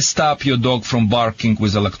always stop your dog from barking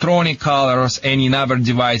with electronic collars, any other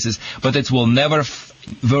devices, but it will never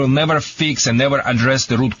fix and never address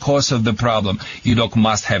the root cause of the problem. Your dog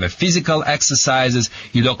must have a physical exercises.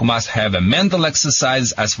 Your dog must have a mental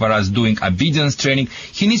exercise as far as doing obedience training.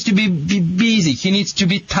 He needs to be busy. He needs to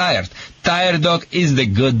be tired. Tired dog is the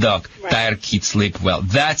good dog. Right. Tired kids sleep well.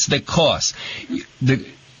 That's the cause.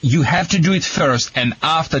 You have to do it first, and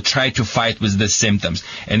after try to fight with the symptoms.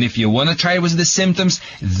 And if you want to try with the symptoms,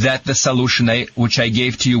 that the solution which I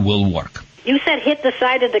gave to you will work. You said hit the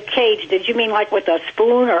side of the cage. Did you mean like with a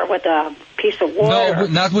spoon or with a piece of wood? No,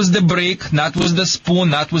 not with the brick, not with the spoon,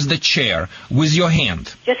 not with the chair. With your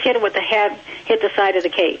hand. Just hit it with the head, hit the side of the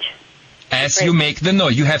cage. As you make the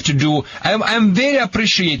noise, you have to do... I'm very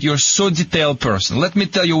appreciate you're so detailed person. Let me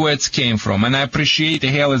tell you where it came from, and I appreciate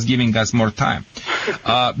Hale is giving us more time.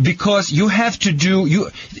 Because you have to do...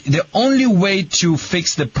 the only way to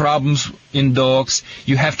fix the problems in dogs,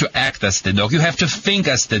 you have to act as the dog. You have to think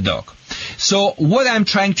as the dog. So what I'm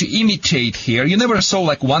trying to imitate here, you never saw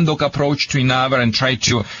like one dog approach to another and try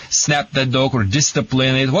to snap that dog or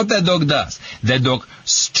discipline it. What that dog does, that dog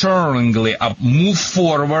sternly move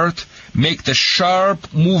forward, make the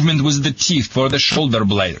sharp movement with the teeth for the shoulder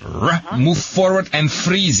blade. Move forward and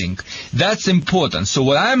freezing. That's important. So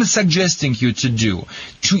what I'm suggesting you to do,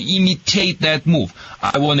 to imitate that move,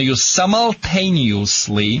 I want you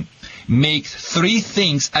simultaneously make three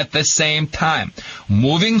things at the same time.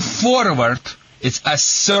 Moving forward, it's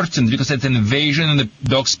ascertained because it's an invasion in the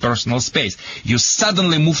dog's personal space. You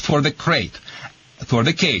suddenly move toward the crate, toward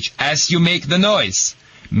the cage. As you make the noise,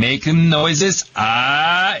 making noises,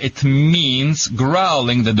 it means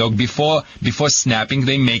growling. The dog before snapping,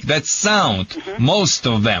 they make that sound. Mm-hmm. Most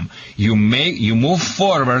of them. You move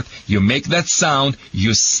forward, you make that sound,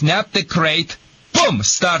 you snap the crate, boom,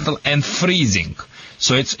 startle and freezing.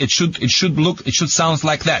 So it should sound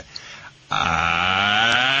like that.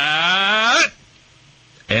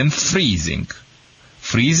 And freezing.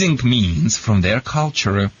 Freezing means, from their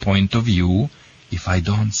cultural point of view, if I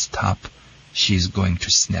don't stop, she's going to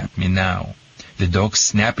snap me now. The dogs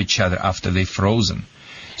snap each other after they're frozen.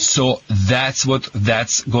 So that's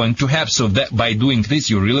going to happen. So that by doing this,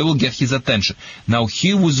 you really will get his attention. Now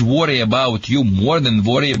he was worried about you more than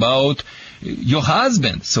worried about your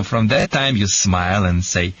husband. So from that time, you smile and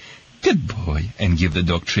say, "Good boy," and give the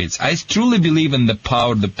dog treats. I truly believe in the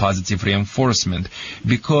power of the positive reinforcement,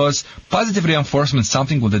 because positive reinforcement is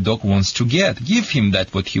something what the dog wants to get. Give him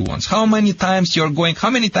that what he wants. How many times you're going to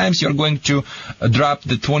drop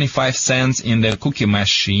the 25 cents in the cookie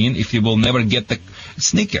machine if you will never get the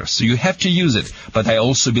Snickers? So you have to use it. But I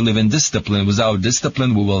also believe in discipline. Without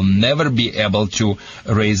discipline, we will never be able to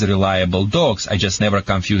raise reliable dogs. I just never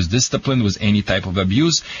confuse discipline with any type of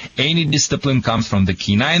abuse. Any discipline comes from the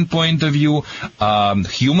canine point of view.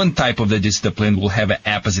 Human type of the discipline will have an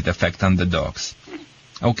opposite effect on the dogs.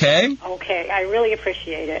 Okay? Okay, I really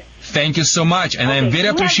appreciate it. Thank you so much, and I very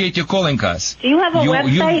appreciate you calling us. Do you have a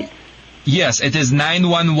website? Yes, it is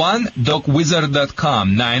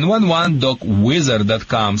 911dogwizard.com.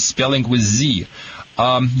 911dogwizard.com, spelling with Z.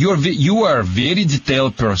 You are a very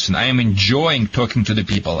detailed person. I am enjoying talking to the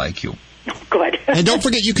people like you. Good. And don't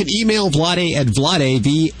forget, you can email Vlade at Vlade,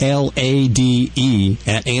 VLADE,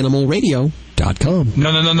 at animalradio.com. animalradio.com.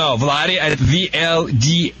 No. Vlade at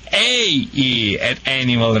VLDAE at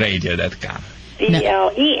animalradio.com.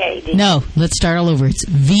 VLEAD. No, let's start all over. It's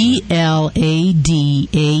VLADAE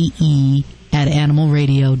at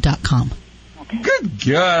animalradio.com. Good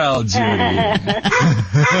girl, Judy.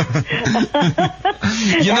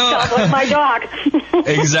 You know, sounds like my dog.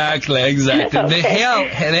 Exactly. Okay.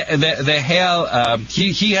 The hell,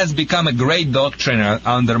 he has become a great dog trainer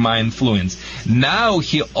under my influence. Now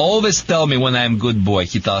he always tell me when I'm good boy.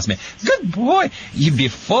 He tells me, good boy.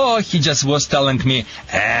 Before he just was telling me,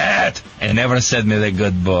 and never said me the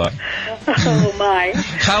good boy. Oh my.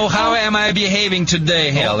 How am I behaving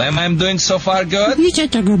today, Hell? Am I doing so far good? You're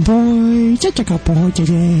such a good boy. Such a good boy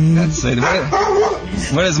today. That's it.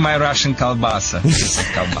 Where is my Russian kalbasa?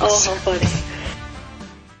 Oh, funny.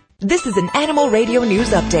 This is an Animal Radio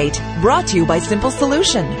News Update brought to you by Simple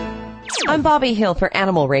Solution. I'm Bobby Hill for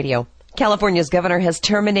Animal Radio. California's governor has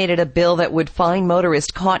terminated a bill that would fine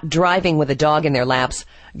motorists caught driving with a dog in their laps.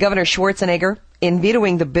 Governor Schwarzenegger, in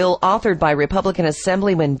vetoing the bill authored by Republican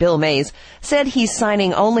Assemblyman Bill Mays, said he's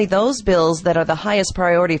signing only those bills that are the highest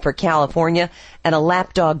priority for California, and a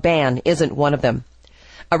lapdog ban isn't one of them.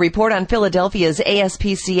 A report on Philadelphia's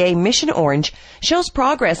ASPCA Mission Orange shows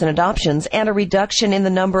progress in adoptions and a reduction in the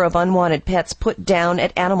number of unwanted pets put down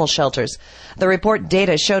at animal shelters. The report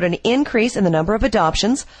data showed an increase in the number of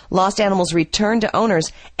adoptions, lost animals returned to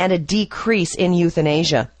owners, and a decrease in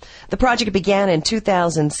euthanasia. The project began in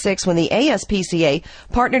 2006 when the ASPCA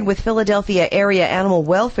partnered with Philadelphia area animal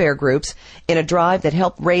welfare groups in a drive that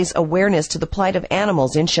helped raise awareness to the plight of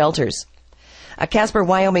animals in shelters. A Casper,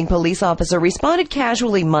 Wyoming police officer responded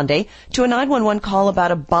casually Monday to a 911 call about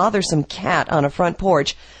a bothersome cat on a front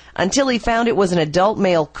porch until he found it was an adult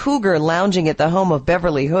male cougar lounging at the home of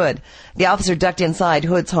Beverly Hood. The officer ducked inside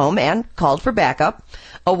Hood's home and called for backup.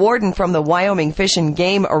 A warden from the Wyoming Fish and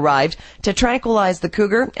Game arrived to tranquilize the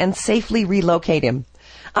cougar and safely relocate him.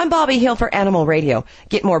 I'm Bobby Hill for Animal Radio.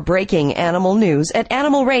 Get more breaking animal news at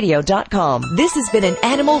animalradio.com. This has been an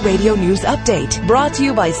Animal Radio News Update brought to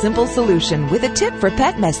you by Simple Solution with a tip for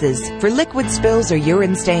pet messes. For liquid spills or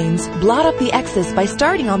urine stains, blot up the excess by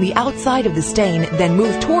starting on the outside of the stain, then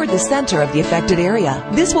move toward the center of the affected area.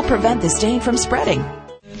 This will prevent the stain from spreading.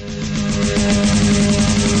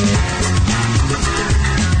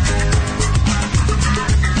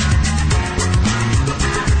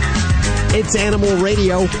 It's Animal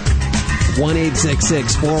Radio.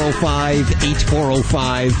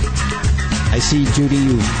 1-866-405-8405. I see, Judy,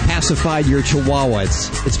 you've pacified your chihuahua.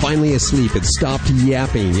 It's finally asleep. It stopped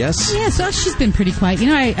yapping, yes? Yeah, so she's been pretty quiet. You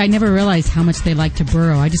know, I never realized how much they like to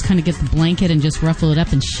burrow. I just kind of get the blanket and just ruffle it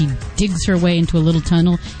up, and she digs her way into a little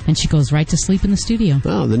tunnel, and she goes right to sleep in the studio.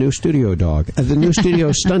 Oh, the new studio dog. The new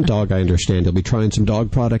studio stunt dog, I understand. You'll be trying some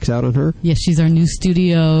dog products out on her? Yes, she's our new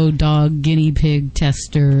studio dog guinea pig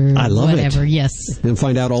tester. I love whatever. it. Yes. You'll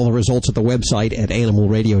find out all the results at the website at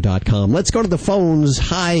animalradio.com. Let's go to the phones.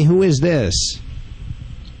 Hi, who is this?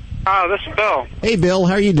 This is Bill. Hey, Bill,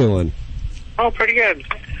 how are you doing? Oh, pretty good.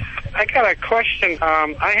 I got a question.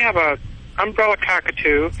 I have a umbrella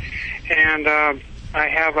cockatoo, and I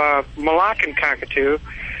have a Malaccan cockatoo.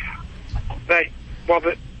 The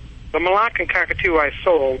Malaccan cockatoo I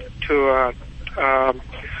sold to a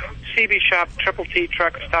CB shop, Triple T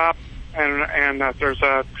Truck Stop, and there's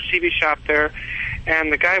a CB shop there,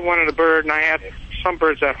 and the guy wanted a bird, and I had some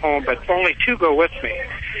birds at home, but only two go with me.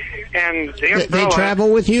 And the umbrella, they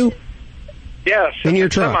travel with you? Yes. In your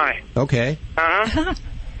truck? Semi. Okay. Uh-huh.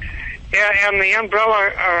 Yeah, and the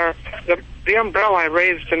umbrella, the umbrella I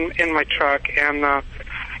raised in my truck, and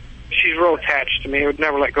she's real attached to me. I would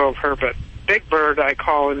never let go of her, but Big Bird, I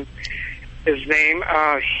call him his name.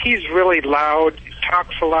 He's really loud,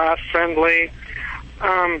 talks a lot, friendly.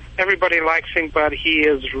 Everybody likes him, but he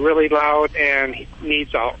is really loud, and he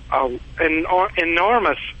needs an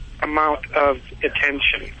enormous amount of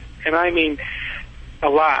attention. And I mean a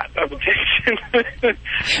lot of attention.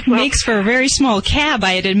 Makes for a very small cab,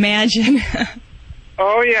 I'd imagine.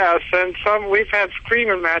 Oh, yes, and we've had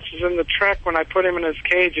screaming matches in the truck when I put him in his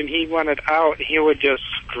cage and he wanted out. He would just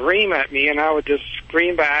scream at me, and I would just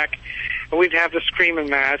scream back, and we'd have the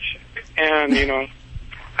screaming match, and, you know,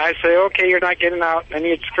 I'd say, okay, you're not getting out, and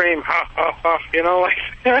he'd scream, ha, ha, ha, you know, like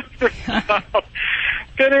that.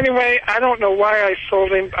 But anyway, I don't know why I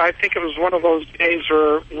sold him. I think it was one of those days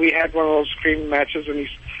where we had one of those screaming matches, and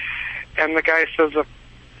the guy says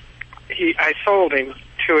I sold him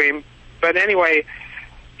to him. But anyway,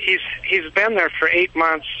 he's been there for 8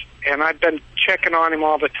 months, and I've been checking on him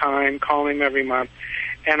all the time, calling him every month,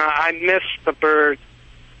 and I miss the bird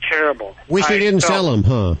terrible. Wish you didn't sell him,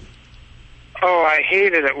 huh? Oh, I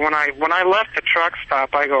hated it. When I left the truck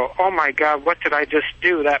stop, I go, oh my God, what did I just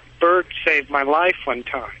do? That bird saved my life one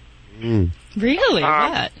time. Really?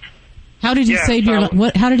 What? How did he save your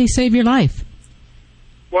what? How did he save your life?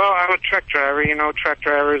 Well, I'm a truck driver. You know, truck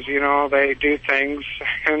drivers, they do things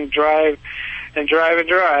and drive. And it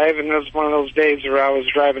was one of those days where I was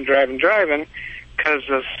driving, because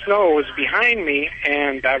the snow was behind me,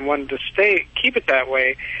 and I wanted to keep it that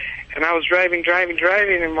way. And I was driving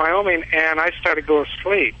in Wyoming, and I started to go to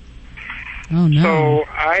sleep. Oh, no. So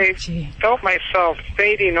I felt myself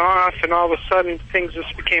fading off, and all of a sudden things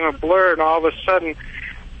just became a blur, and all of a sudden,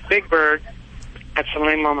 Big Bird, that's the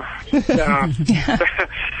name of the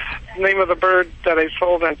name of the bird that I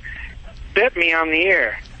sold, and bit me on the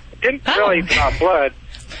ear. Didn't really draw blood,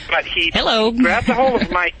 but he grabbed a hold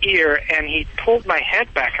of my ear and he pulled my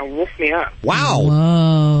head back and woke me up. Wow.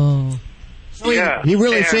 Whoa. So he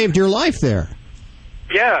really saved your life there.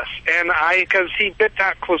 Yes, and because he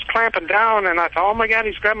was clamping down, and I thought, oh my God,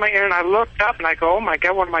 he's grabbed my ear, and I looked up and I go, oh my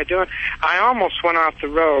God, what am I doing? I almost went off the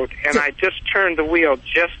road, and I just turned the wheel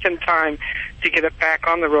just in time to get it back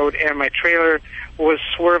on the road, and my trailer was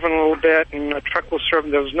swerving a little bit, and the truck was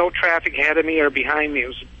swerving. There was no traffic ahead of me or behind me.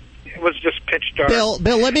 It was just pitch dark. Bill,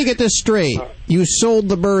 let me get this straight. You sold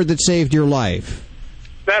the bird that saved your life.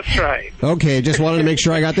 That's right. Okay, just wanted to make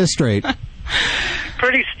sure I got this straight.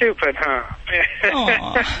 Pretty stupid, huh?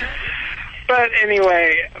 But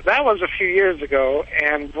anyway, that was a few years ago,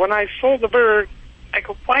 and when I sold the bird, I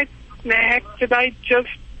go, what the heck did I just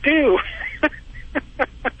do?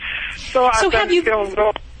 So I've been feeling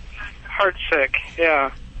real heartsick,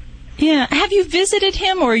 yeah. Yeah. Have you visited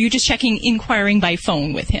him, or are you just inquiring by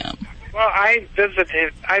phone with him? Well, I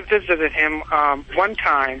visited him one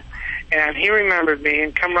time, and he remembered me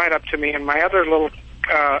and come right up to me, and my other little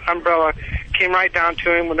umbrella came right down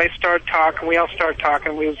to him. When they started talking, we all started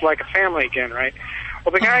talking. We was like a family again, right?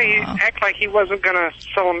 Well, the guy he acted like he wasn't going to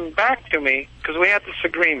sell him back to me because we had this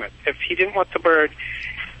agreement. If he didn't want the bird,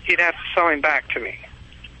 he'd have to sell him back to me.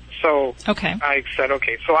 So I said,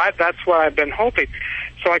 okay. So that's what I've been hoping.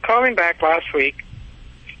 So I called him back last week,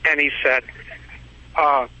 and he said,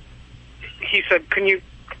 can you,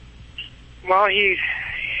 well, he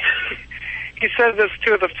said this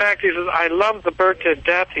to the fact, he says, I love the bird to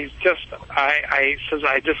death. He's just, I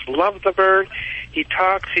just love the bird. He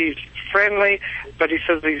talks, he's friendly, but he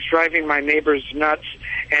says he's driving my neighbors nuts,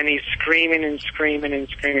 and he's screaming and screaming and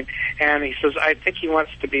screaming. And he says, I think he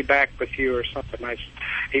wants to be back with you or something.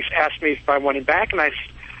 He's asked me if I want him back, and I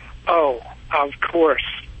said, oh, of course.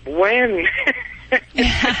 When?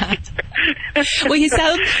 Well, he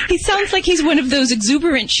sounds like he's one of those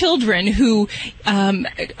exuberant children who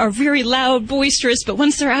are very loud, boisterous, but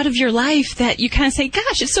once they're out of your life, that you kind of say,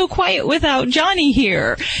 gosh, it's so quiet without Johnny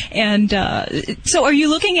here. And so are you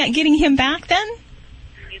looking at getting him back then?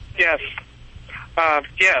 Yes.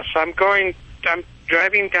 Yes, I'm driving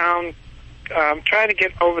down, trying to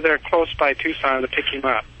get over there close by Tucson to pick him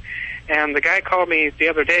up. And the guy called me the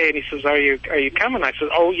other day, and he says, are you coming? I said,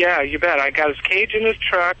 oh, yeah, you bet. I got his cage in his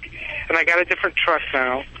truck, and I got a different truck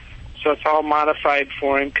now. So it's all modified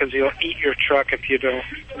for him because he'll eat your truck if you don't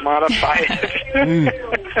modify it.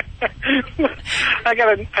 I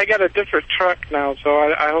got a different truck now, so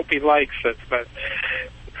I hope he likes it. But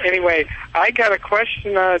anyway, I got a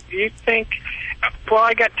question. Do you think... Well,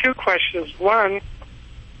 I got two questions. One,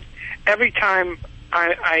 every time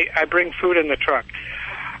I bring food in the truck,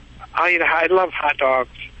 I love hot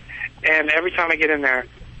dogs, and every time I get in there,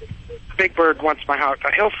 Big Bird wants my hot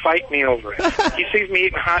dog. He'll fight me over it. He sees me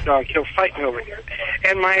eating a hot dog, he'll fight me over it.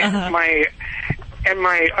 And my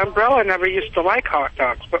umbrella never used to like hot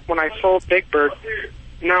dogs, but when I sold Big Bird,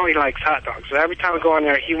 now he likes hot dogs. So every time I go in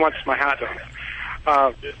there, he wants my hot dog.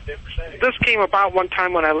 This came about one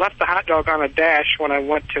time when I left the hot dog on a dash when I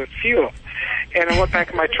went to fuel, and I went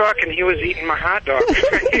back in my truck, and he was eating my hot dog.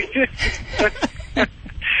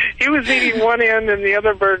 He was eating one end, and the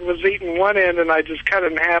other bird was eating one end, and I just cut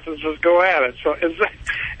it in half and just go at it. So is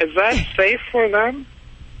that safe for them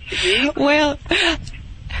to eat? Well,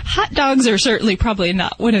 hot dogs are certainly probably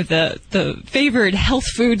not one of the favored health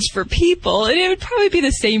foods for people, and it would probably be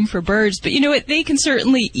the same for birds. But you know what? They can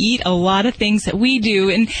certainly eat a lot of things that we do,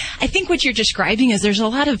 and I think what you're describing is there's a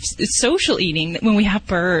lot of social eating when we have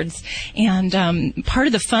birds, and part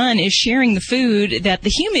of the fun is sharing the food that the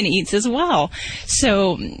human eats as well.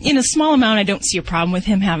 So in a small amount, I don't see a problem with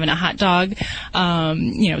him having a hot dog.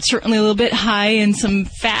 It's certainly a little bit high in some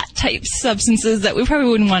fat type substances that we probably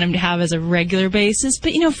wouldn't want him to have as a regular basis.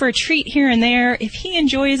 But for a treat here and there. If he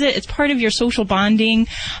enjoys it, it's part of your social bonding,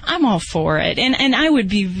 I'm all for it. And I would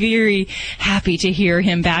be very happy to hear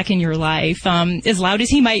him back in your life, as loud as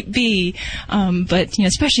he might be. But,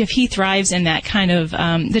 especially if he thrives in that kind of,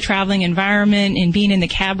 the traveling environment and being in the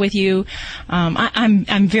cab with you,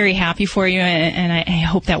 I'm very happy for you, and I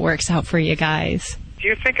hope that works out for you guys. Do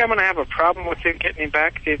you think I'm going to have a problem with him getting me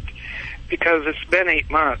back? Because it's been 8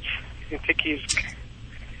 months. Do you think he's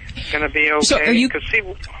going to be okay? So are you... Because, see,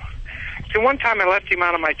 one time I left him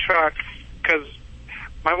out of my truck because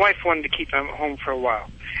my wife wanted to keep him home for a while.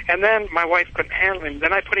 And then my wife couldn't handle him.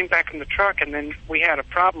 Then I put him back in the truck, and then we had a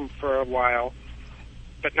problem for a while.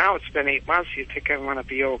 But now it's been 8 months. You think I'm going to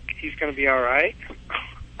be okay? He's going to be all right?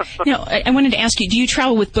 I wanted to ask you, do you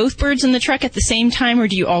travel with both birds in the truck at the same time, or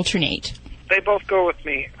do you alternate? They both go with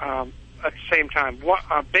me at the same time.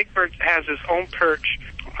 Big Bird has his own perch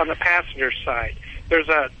on the passenger side. There's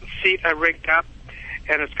a seat I rigged up,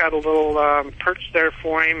 and it's got a little perch there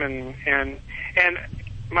for him. And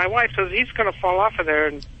my wife says he's going to fall off of there,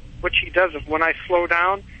 and which he does. When I slow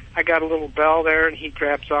down, I got a little bell there, and he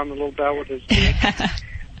grabs on the little bell with his beak.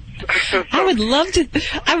 I would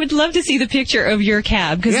love to see the picture of your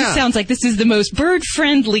cab, because it sounds like this is the most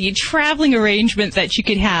bird-friendly traveling arrangement that you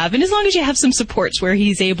could have. And as long as you have some supports where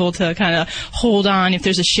he's able to kind of hold on if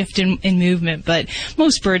there's a shift in movement. But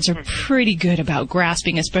most birds are pretty good about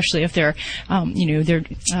grasping, especially if they're,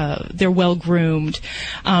 they're well groomed.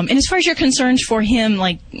 And as far as you're concerned for him,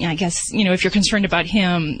 like, I guess, if you're concerned about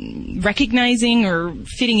him recognizing or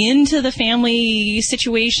fitting into the family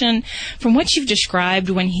situation, from what you've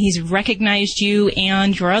described, when he's recognized you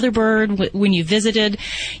and your other bird when you visited,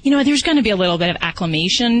 there's going to be a little bit of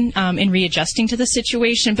acclimation in readjusting to the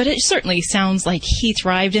situation, but it certainly sounds like he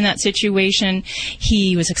thrived in that situation.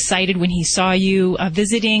 He was excited when he saw you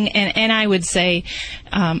visiting, and I would say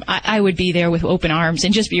I would be there with open arms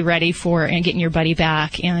and just be ready for and getting your buddy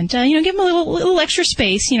back, and give him a little extra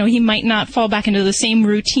space. He might not fall back into the same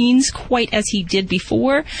routines quite as he did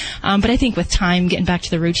before, but I think with time, getting back to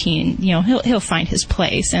the routine, he'll find his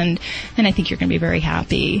place, and I think you're going to be very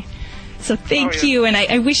happy. So thank you, and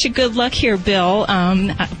I wish you good luck here, Bill.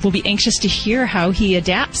 We'll be anxious to hear how he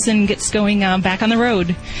adapts and gets going back on the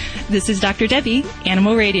road. This is Dr. Debbie,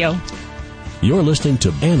 Animal Radio. You're listening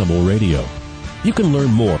to Animal Radio. You can learn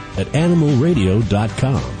more at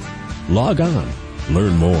animalradio.com. Log on.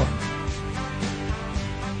 Learn more.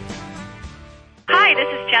 Hi, this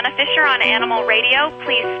is Jenna Fisher on Animal Radio.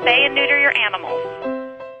 Please spay and neuter your animals.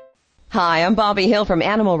 Hi, I'm Bobby Hill from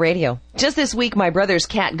Animal Radio. Just this week, my brother's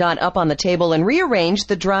cat got up on the table and rearranged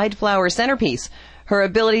the dried flower centerpiece. Her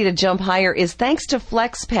ability to jump higher is thanks to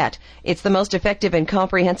Flex Pet. It's the most effective and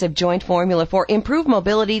comprehensive joint formula for improved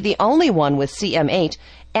mobility, the only one with CM8,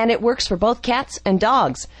 and it works for both cats and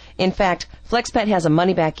dogs. In fact, FlexPet has a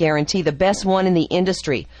money-back guarantee, the best one in the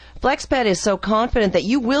industry. FlexPet is so confident that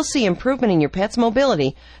you will see improvement in your pet's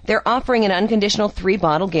mobility, they're offering an unconditional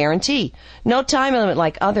 3-bottle guarantee. No time limit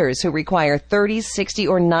like others who require 30, 60,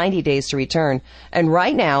 or 90 days to return. And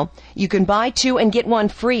right now, you can buy 2 and get 1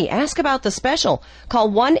 free. Ask about the special.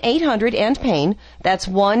 Call 1-800-END-PAIN. That's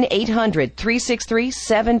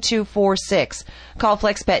 1-800-363-7246. Call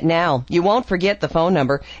FlexPet now. You won't forget the phone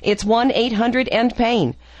number. It's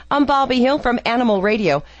 1-800-END-PAIN. I'm Bobby Hill from Animal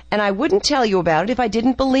Radio, and I wouldn't tell you about it if I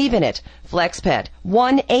didn't believe in it. FlexPet,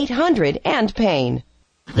 1-800-END-PAIN.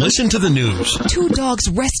 Listen to the news. 2 dogs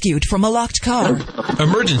rescued from a locked car.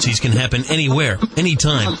 Emergencies can happen anywhere,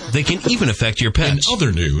 anytime. They can even affect your pets. In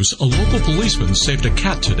other news, a local policeman saved a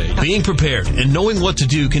cat today. Being prepared and knowing what to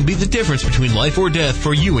do can be the difference between life or death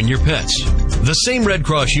for you and your pets. The same Red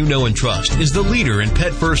Cross you know and trust is the leader in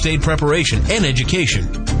pet first aid preparation and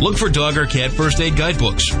education. Look for dog or cat first aid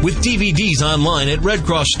guidebooks with DVDs online at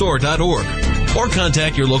redcrossstore.org or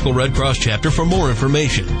contact your local Red Cross chapter for more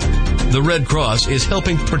information. The Red Cross is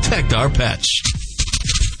helping protect our pets.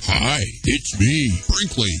 Hi, it's me,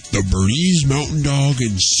 Brinkley, the Bernese Mountain Dog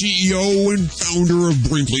and CEO and founder of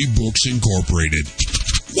Brinkley Books Incorporated.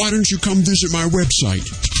 Why don't you come visit my website,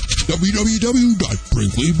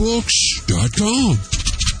 www.brinkley.books.com.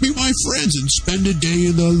 Meet my friends and spend a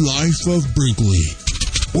day in the life of Brinkley.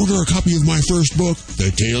 Order a copy of my first book,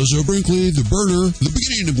 The Tales of Brinkley, the Burner, the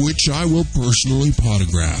beginning of which I will personally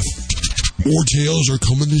potograph. More tales are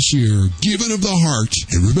coming this year, given of the heart.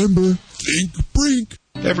 And remember, think Brink.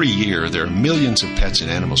 Every year, there are millions of pets in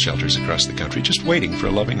animal shelters across the country just waiting for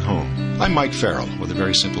a loving home. I'm Mike Farrell with a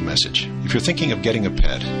very simple message. If you're thinking of getting a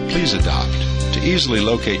pet, please adopt. To easily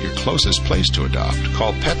locate your closest place to adopt,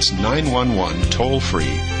 call Pets 911 toll-free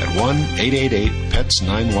at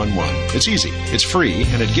 1-888-PETS-911. It's easy, it's free,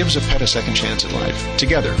 and it gives a pet a second chance at life.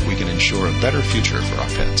 Together, we can ensure a better future for our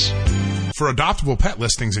pets. For adoptable pet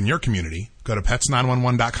listings in your community, go to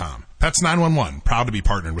pets911.com. Pets 911, proud to be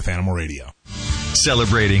partnered with Animal Radio.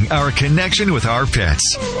 Celebrating our connection with our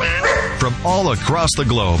pets. From all across the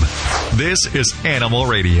globe, this is Animal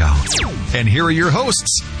Radio. And here are your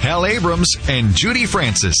hosts, Hal Abrams and Judy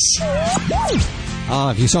Francis.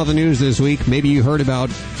 If you saw the news this week, maybe you heard about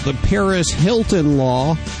the Paris Hilton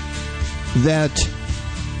law that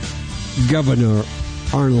Governor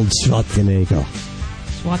Arnold Schwarzenegger,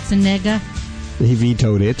 he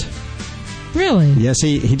vetoed it. Really? Yes,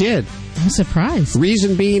 he did. I'm surprised.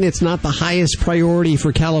 Reason being, it's not the highest priority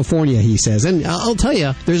for California, he says. And I'll tell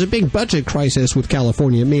you, there's a big budget crisis with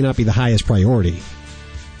California. It may not be the highest priority,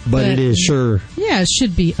 but it is sure. Yeah, it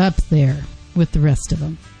should be up there with the rest of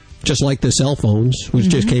them. Just like the cell phones, which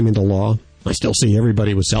just came into law. I still see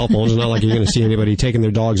everybody with cell phones. It's not like you're going to see anybody taking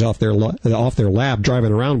their dogs off their lap,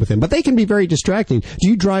 driving around with them. But they can be very distracting. Do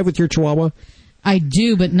you drive with your Chihuahua? I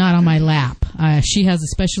do, but not on my lap. She has a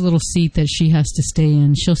special little seat that she has to stay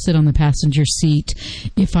in. She'll sit on the passenger seat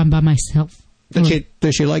if I'm by myself.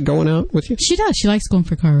 Does she like going out with you? She does. She likes going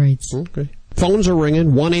for car rides. Okay. Phones are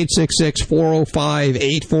ringing.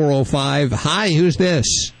 1-866-405-8405. Hi, who's this?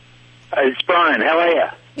 It's Brian. How are you?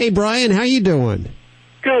 Hey, Brian. How you doing?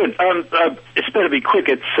 Good. It's better be quick.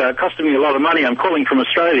 It's costing me a lot of money. I'm calling from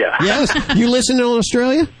Australia. Yes? You listen in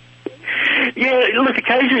Australia? Yeah, look,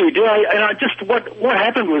 occasionally we do. What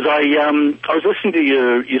happened was I was listening to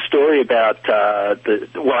your story about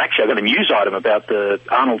actually I got a news item about the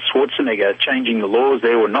Arnold Schwarzenegger changing the laws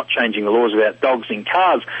there or not changing the laws about dogs in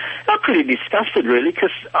cars. I'm pretty disgusted really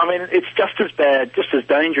because I mean it's just as bad, just as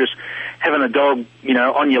dangerous having a dog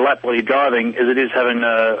on your lap while you're driving as it is having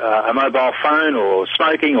a mobile phone or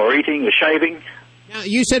smoking or eating or shaving. Now,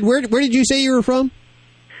 you said where did you say you were from?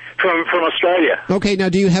 From Australia. Okay, now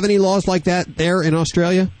do you have any laws like that there in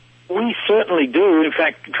Australia? We certainly do. In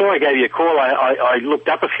fact, before I gave you a call, I looked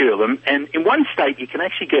up a few of them, and in one state you can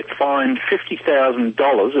actually get fined $50,000,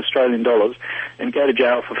 Australian dollars, and go to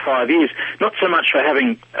jail for 5 years. Not so much for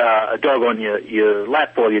having a dog on your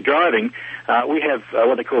lap while you're driving. We have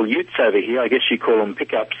what they call utes over here. I guess you call them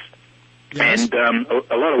pickups. Yes. And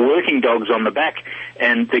a lot of working dogs on the back,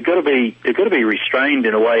 and they've got to be restrained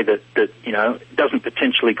in a way that doesn't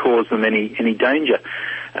potentially cause them any danger.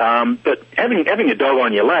 But having a dog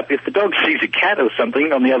on your lap, if the dog sees a cat or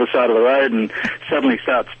something on the other side of the road and suddenly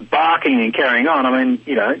starts barking and carrying on, I mean,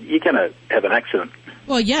 you're going to have an accident.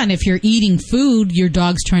 Well, yeah, and if you're eating food, your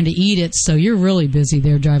dog's trying to eat it, so you're really busy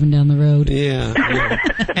there driving down the road. Yeah.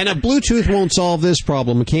 And a Bluetooth won't solve this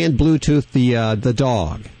problem. It can't Bluetooth the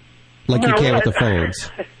dog. Like you can with the phones.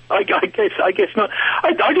 I guess not.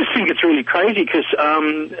 I just think it's really crazy because,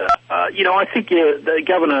 I think the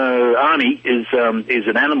Governor Arnie is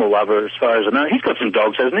an animal lover as far as I know. He's got some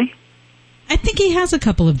dogs, hasn't he? I think he has a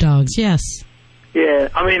couple of dogs, yes. Yeah,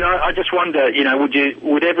 I mean, I just wonder,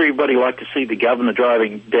 would everybody like to see the governor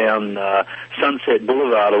driving down Sunset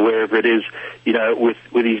Boulevard or wherever it is,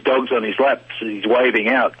 with his dogs on his lap, so he's waving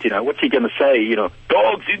out, what's he going to say,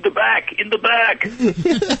 dogs in the back.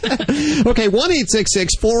 Okay,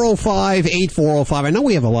 1-866-405-8405. I know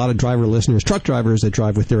we have a lot of driver listeners, truck drivers that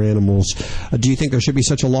drive with their animals. Do you think there should be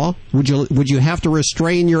such a law? Would you have to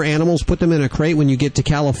restrain your animals, put them in a crate when you get to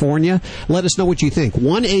California? Let us know what you think.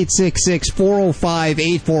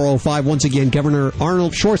 1-866-405-8405. Once again, Governor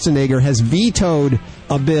Arnold Schwarzenegger has vetoed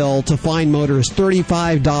a bill to fine motorists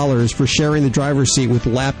 $35 for sharing the driver's seat with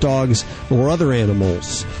lap dogs or other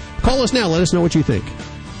animals. Call us now. Let us know what you think.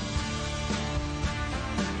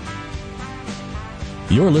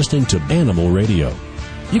 You're listening to Animal Radio.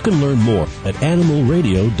 You can learn more at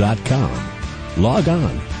animalradio.com. Log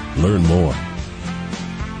on. Learn more.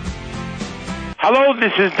 Hello,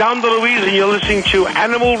 this is Don DeLuise, and you're listening to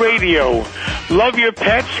Animal Radio. Love your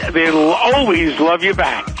pets. They'll always love you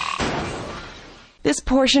back. This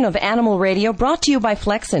portion of Animal Radio brought to you by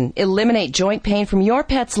Flexin. Eliminate joint pain from your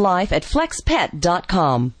pet's life at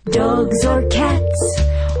flexpet.com. Dogs or cats,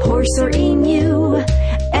 horse or emu,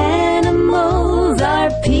 animals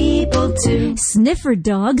are people too. Sniffer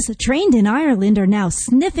dogs trained in Ireland are now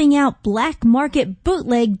sniffing out black market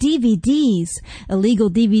bootleg DVDs.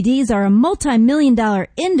 Illegal DVDs are a multi-million-dollar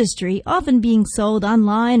industry, often being sold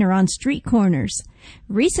online or on street corners.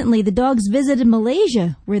 Recently, the dogs visited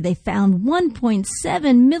Malaysia, where they found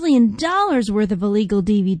 $1.7 million worth of illegal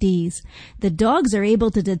DVDs. The dogs are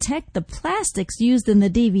able to detect the plastics used in the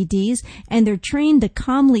DVDs, and they're trained to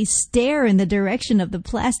calmly stare in the direction of the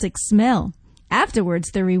plastic smell. Afterwards,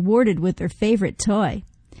 they're rewarded with their favorite toy.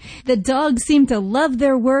 The dogs seem to love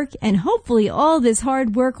their work, and hopefully all this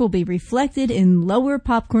hard work will be reflected in lower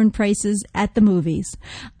popcorn prices at the movies.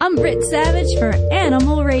 I'm Britt Savage for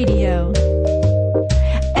Animal Radio.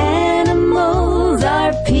 Animals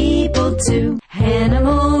are people too.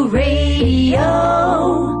 Animal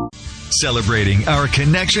Radio. Celebrating our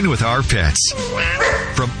connection with our pets.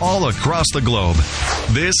 From all across the globe,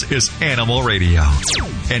 this is Animal Radio.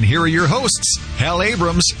 And here are your hosts, Hal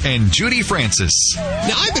Abrams and Judy Francis.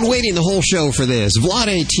 Now, I've been waiting the whole show for this.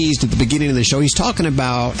 Vlade teased at the beginning of the show. He's talking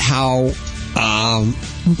about how... well,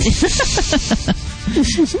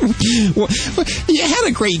 you had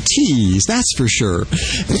a great tease, that's for sure.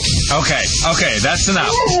 Okay, that's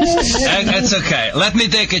enough. It's okay. Let me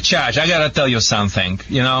take a charge. I gotta tell you something,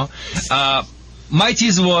 my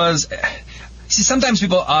tease was... See, sometimes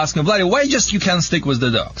people ask me, Vlade, why just you can't stick with the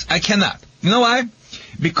dogs? I cannot. You know why?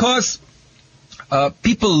 Because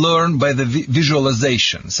people learn by the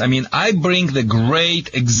visualizations. I mean, I bring the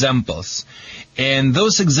great examples, and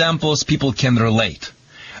those examples people can relate.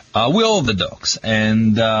 We all the dogs,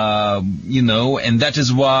 and and that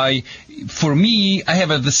is why, for me, I have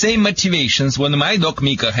the same motivations when my dog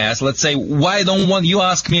Mika has. Let's say, why don't want you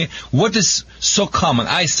ask me what is so common?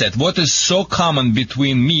 I said, what is so common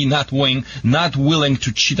between me not willing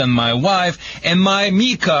to cheat on my wife and my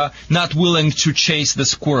Mika not willing to chase the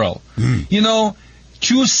squirrel?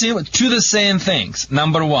 Two the same things.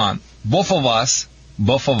 Number one, both of us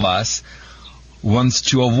wants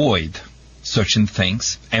to avoid certain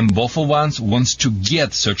things, and both of us wants to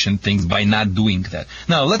get certain things by not doing that.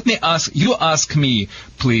 Now, let me ask me,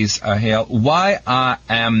 please, Hale, why I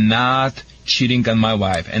am not cheating on my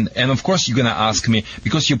wife. And of course you're going to ask me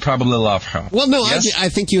because you probably love her. Well, no, yes? I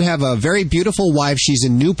think you have a very beautiful wife. She's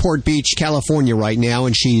in Newport Beach, California right now,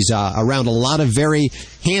 and she's around a lot of very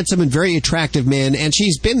handsome and very attractive men, and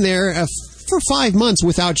she's been there for 5 months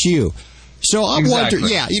without you. So I'm wondering,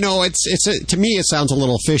 to me it sounds a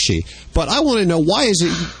little fishy, but I want to know why is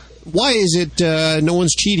it no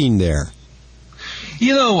one's cheating there?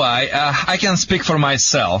 You know why? I can speak for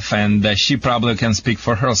myself, and she probably can speak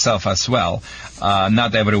for herself as well.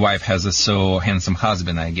 Not every wife has a so handsome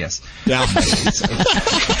husband, I guess. Yeah.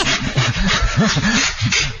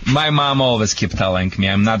 My mom always kept telling me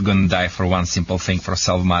I'm not going to die for one simple thing, for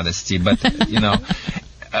self-modesty. But,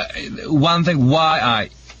 one thing why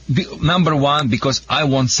number one, because I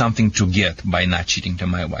want something to get by not cheating to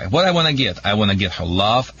my wife. What I want to get? I want to get her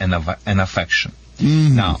love and affection.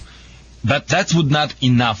 Mm-hmm. Now, but that would not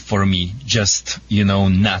enough for me, just,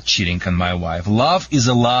 not cheating on my wife. Love is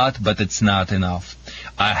a lot, but it's not enough.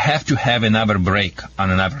 I have to have another break on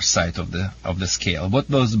another side of the scale. What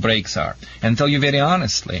those breaks are. And tell you very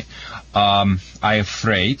honestly, I'm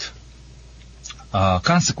afraid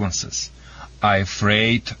consequences. I'm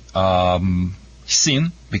afraid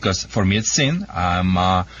sin, because for me it's sin. I'm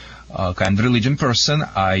a kind of religion person.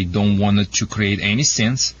 I don't want to create any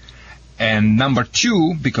sins. And number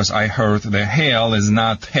two, because I heard the hell is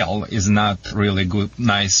not really good,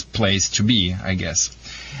 nice place to be, I guess.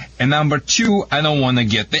 And number two, I don't want to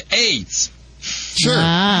get the AIDS. Sure.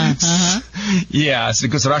 Yes,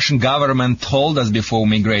 because Russian government told us before we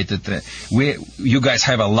migrated, you guys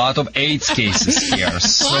have a lot of AIDS cases here.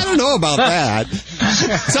 So. I don't know about that.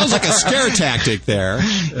 Sounds like a scare tactic there.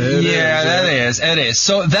 It is.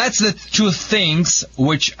 So that's the two things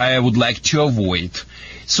which I would like to avoid.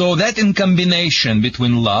 So that in combination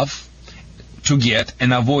between love to get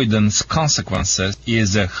and avoidance consequences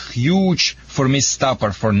is a huge, for me,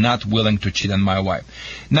 stopper for not willing to cheat on my wife.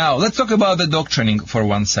 Now, let's talk about the dog training for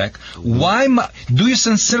one sec. Do you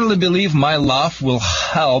sincerely believe my love will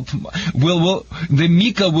help? The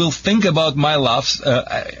Mika will think about my love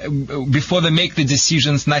before they make the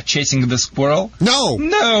decisions not chasing the squirrel?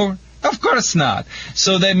 No. Of course not.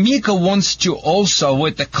 So the Mika wants to also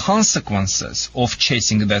avoid the consequences of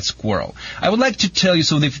chasing that squirrel. I would like to tell you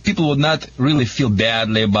so that people would not really feel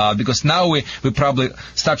badly about, because now we probably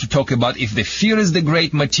start to talk about if the fear is the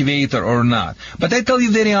great motivator or not. But I tell you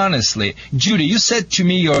very honestly, Judy, you said to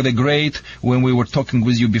me you're the great, when we were talking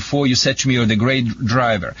with you before, you said to me you're the great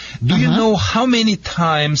driver. Do you know how many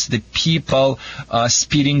times the people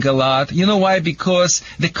speeding a lot? You know why? Because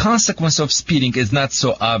the consequence of speeding is not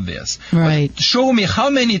so obvious. Right. But show me how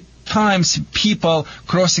many times people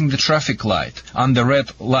crossing the traffic light on the red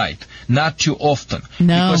light. Not too often.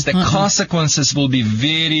 No. Because the consequences will be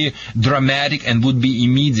very dramatic and would be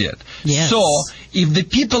immediate. Yes. So, if the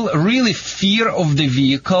people really fear of the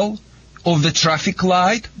vehicle, of the traffic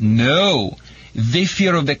light, no. they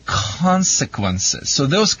fear of the consequences. So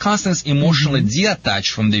those constants emotionally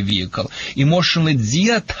detached from the vehicle, emotionally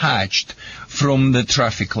detached from the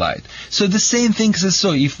traffic light. So the same thing is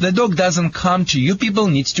so. If the dog doesn't come to you, people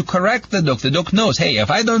need to correct the dog. The dog knows, hey,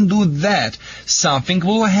 if I don't do that, something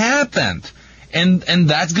will happen. And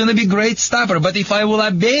that's going to be great stopper. But if I will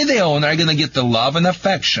obey the owner, I'm going to get the love and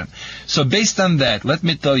affection. So based on that, let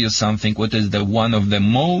me tell you something, what is the one of the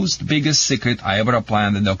most biggest secret I ever apply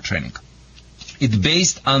on the dog training. It's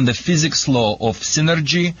based on the physics law of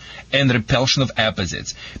synergy and repulsion of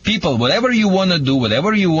opposites. People, whatever you want to do,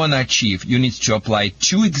 whatever you want to achieve, you need to apply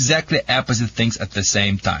two exactly opposite things at the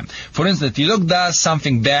same time. For instance, if your dog does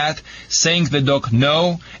something bad, saying the dog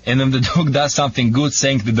no, and then the dog does something good,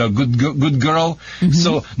 saying the dog good girl.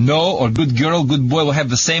 So no or good girl, good boy will have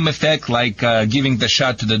the same effect like giving the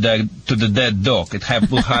shot to the dead dog. It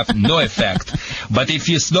will have no effect. But if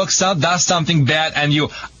your dog does something bad and you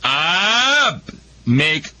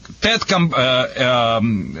make pet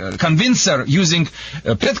convincer, using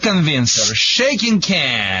pet convincer, shaking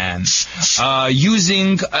can,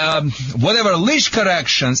 using whatever leash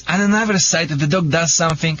corrections. On another side, if the dog does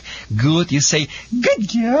something good, you say, good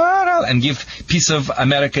girl, and give piece of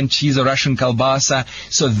American cheese or Russian kielbasa.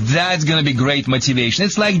 So that's going to be great motivation.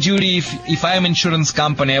 It's like, Judy, if I'm insurance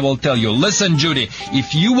company, I will tell you, listen, Judy,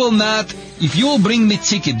 if you will bring me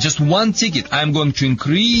ticket, just one ticket, I'm going to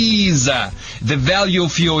increase the value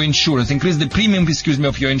of your insurance, increase the premium,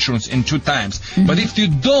 of your insurance in 2 times. But if you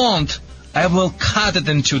don't, I will cut it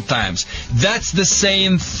in 2 times. That's the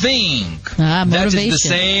same thing. That is the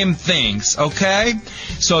same things, okay?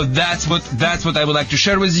 So that's what I would like to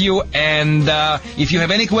share with you. And if you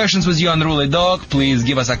have any questions with your unruly dog, please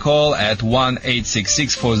give us a call at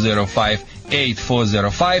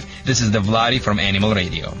 1-866-405-8405. This is the Vladi from Animal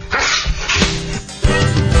Radio.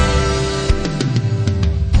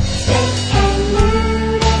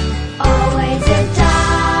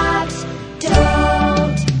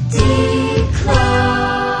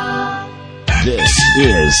 This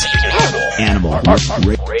is Animal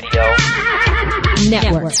Radio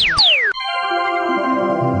Network.